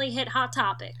definitely hit Hot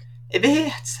Topic. If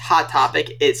it hits Hot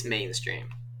Topic, it's mainstream.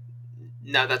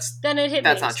 No, that's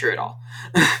not true at all.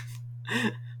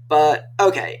 But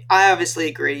okay, I obviously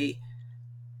agree.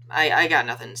 I got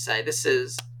nothing to say.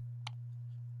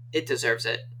 It deserves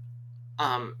it.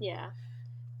 Yeah.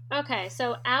 Okay,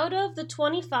 so out of the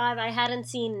 25, I hadn't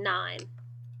seen 9.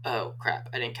 Oh, crap.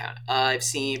 I didn't count. I've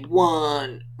seen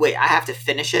 1. Wait, I have to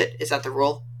finish it? Is that the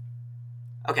rule?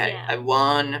 Okay, Yeah. I have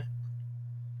 1,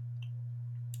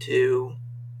 2.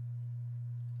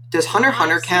 Does Hunter x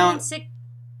Hunter I've count? seen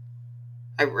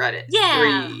I read it.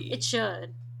 Yeah, 3, it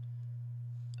should.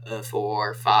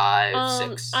 4, 5,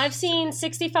 6. I've seen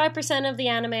 7. 65% of the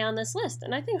anime on this list,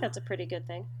 and I think that's a pretty good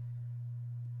thing.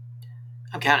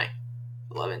 I'm counting.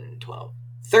 11, 12,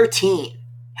 13.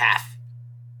 Half.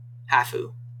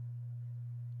 Hafu.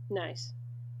 Nice.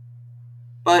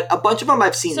 But a bunch of them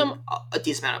I've seen Some- a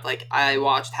decent amount of. Like, I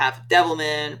watched half of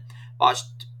Devilman,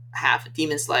 watched half of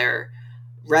Demon Slayer,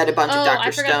 read a bunch of Dr.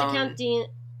 I forgot Stone. to count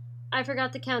I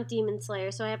forgot to count Demon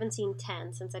Slayer, so I haven't seen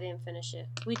 10 since I didn't finish it.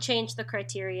 We changed the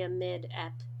criteria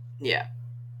mid-ep. Yeah.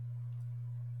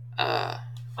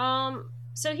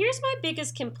 So here's my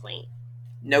biggest complaint.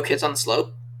 No Kids on the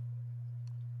Slope?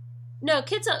 No,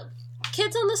 Kids on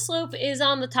the Slope is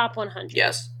on the top 100.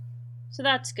 Yes. So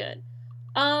that's good.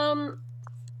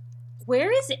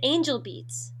 Where is Angel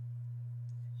Beats?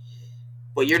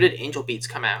 What year did Angel Beats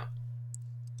come out?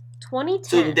 2010.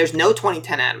 So there's no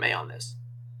 2010 anime on this.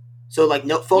 So, like,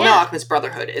 no Full Metal Alchemist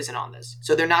Brotherhood isn't on this.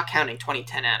 So they're not counting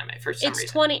 2010 anime for some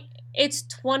reason. It's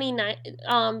 29.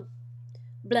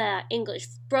 English.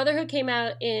 Brotherhood came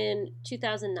out in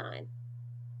 2009.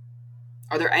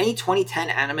 Are there any 2010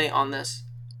 anime on this?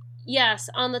 Yes,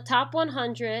 on the top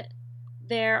 100,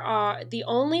 there are. The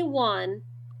only one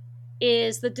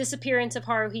is The Disappearance of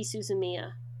Haruhi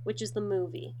Suzumiya, which is the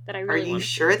movie that I really want. Are you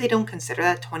sure they don't consider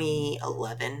that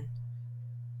 2011?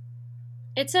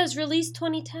 It says released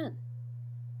 2010.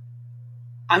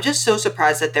 I'm just so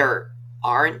surprised that there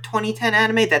aren't 2010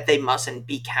 anime that they mustn't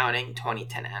be counting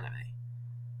 2010 anime.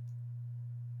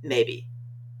 Maybe.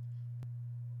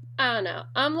 I don't know.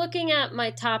 I'm looking at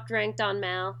my top ranked on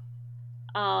Mal.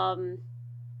 The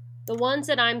ones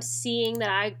that I'm seeing that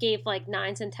I gave like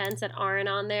 9s and 10s that aren't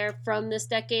on there from this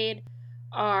decade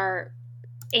are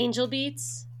Angel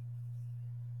Beats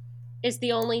is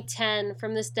the only 10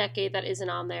 from this decade that isn't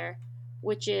on there,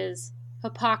 which is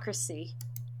Hypocrisy.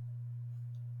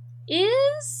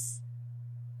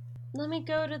 Let me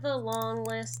go to the long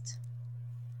list.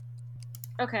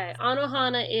 Okay,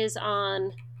 Anohana is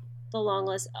on the long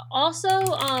list. Also,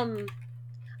 I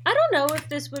don't know if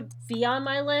this would be on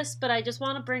my list, but I just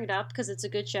want to bring it up because it's a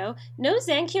good show. No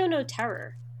Zankyo no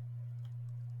Terror.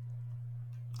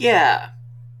 Yeah.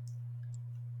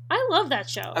 I love that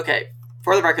show. Okay,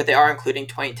 for the record, they are including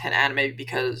 2010 anime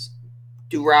because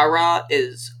Durara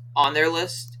is on their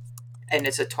list, and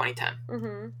it's a 2010.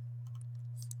 Mm-hmm.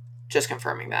 Just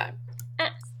confirming that.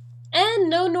 And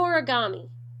no Noragami.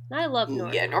 I love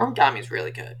Noragami. Yeah, Noragami is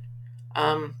really good.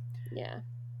 Yeah.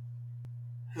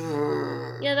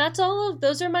 Yeah, that's all of...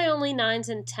 Those are my only 9s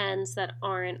and 10s that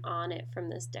aren't on it from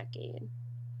this decade.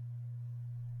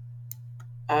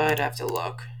 I'd have to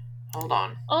look. Hold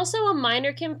on. Also, a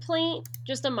minor complaint,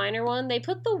 just a minor one. They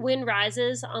put The Wind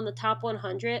Rises on the top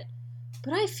 100,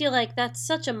 but I feel like that's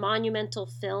such a monumental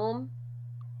film.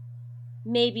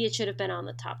 Maybe it should have been on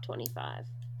the top 25.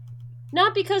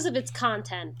 Not because of its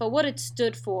content, but what it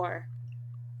stood for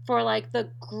like the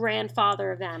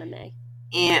grandfather of anime.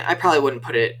 And I probably wouldn't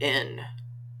put it in.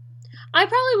 I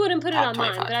probably wouldn't put it on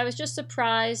 25. mine, but I was just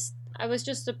surprised. I was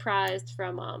just surprised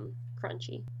from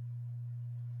Crunchy.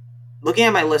 Looking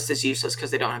at my list is useless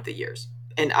because they don't have the years.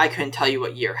 And I couldn't tell you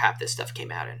what year half this stuff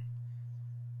came out in.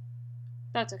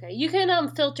 That's okay. You can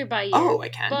filter by year. Oh, I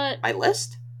can? But my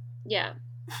list? Yeah.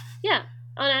 Yeah.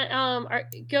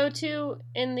 Go to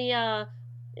in the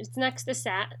it's next to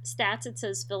stats. It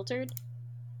says filtered,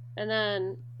 and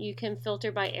then you can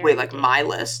filter by area. Wait, like my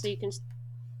list? So you can.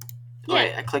 Yeah.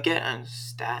 Wait, I click it on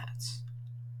stats.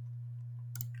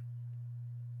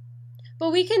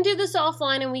 But we can do this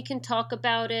offline, and we can talk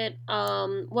about it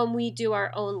when we do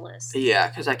our own list. Yeah,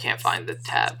 because I can't find the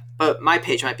tab, but my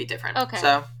page might be different. Okay.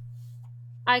 So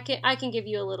I can give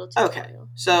you a little tutorial. Okay.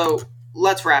 So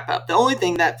let's wrap up. The only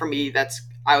thing that for me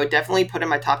I would definitely put in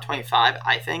my top 25,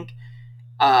 I think.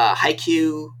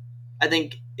 Haikyuu, I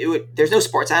think there's no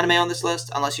sports anime on this list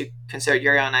unless you consider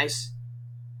Yuri on Ice.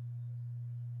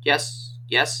 Yes.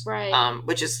 Right.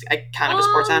 Which is kind of a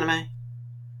sports anime.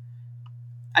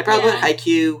 I'd probably put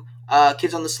Haikyuu,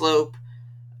 Kids on the Slope,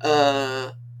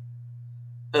 Sword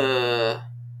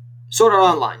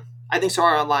Art Online. I think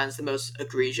Sword Art Online is the most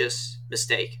egregious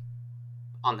mistake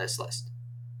on this list.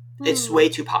 It's way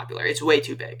too popular. It's way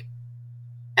too big.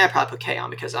 And I'd probably put K on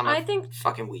because I'm a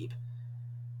fucking weeb.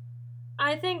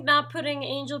 I think not putting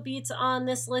Angel Beats on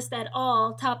this list at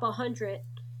all, top 100,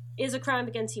 is a crime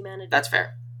against humanity. That's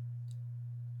fair.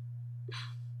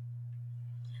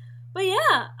 But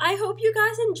yeah, I hope you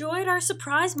guys enjoyed our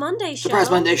Surprise Monday show.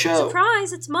 Surprise Monday show.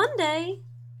 Surprise, it's Monday.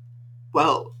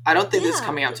 Well, I don't think this is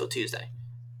coming out until Tuesday.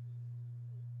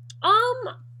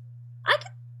 I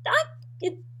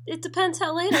could, it depends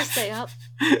how late I stay up.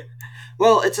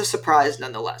 Well, it's a surprise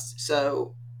nonetheless.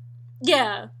 So,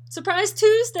 Yeah. Surprise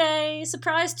Tuesday!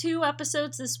 Surprise 2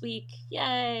 episodes this week.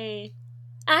 Yay.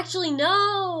 Actually,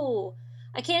 no!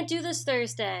 I can't do this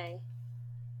Thursday.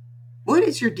 what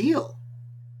is your deal?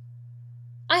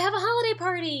 I have a holiday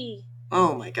party!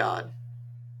 Oh my god.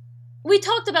 We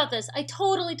talked about this. I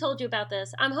totally told you about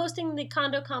this. I'm hosting the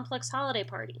Condo Complex holiday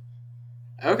party.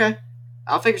 Okay.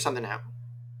 I'll figure something out.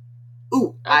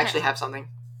 Ooh, I Okay. actually have something.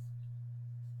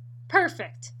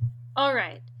 Perfect. All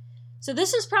right. So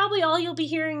this is probably all you'll be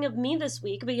hearing of me this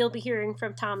week, but you'll be hearing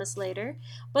from Thomas later.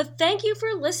 But thank you for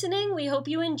listening. We hope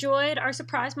you enjoyed our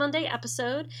Surprise Monday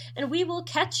episode, and we will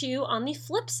catch you on the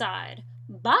flip side.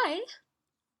 Bye!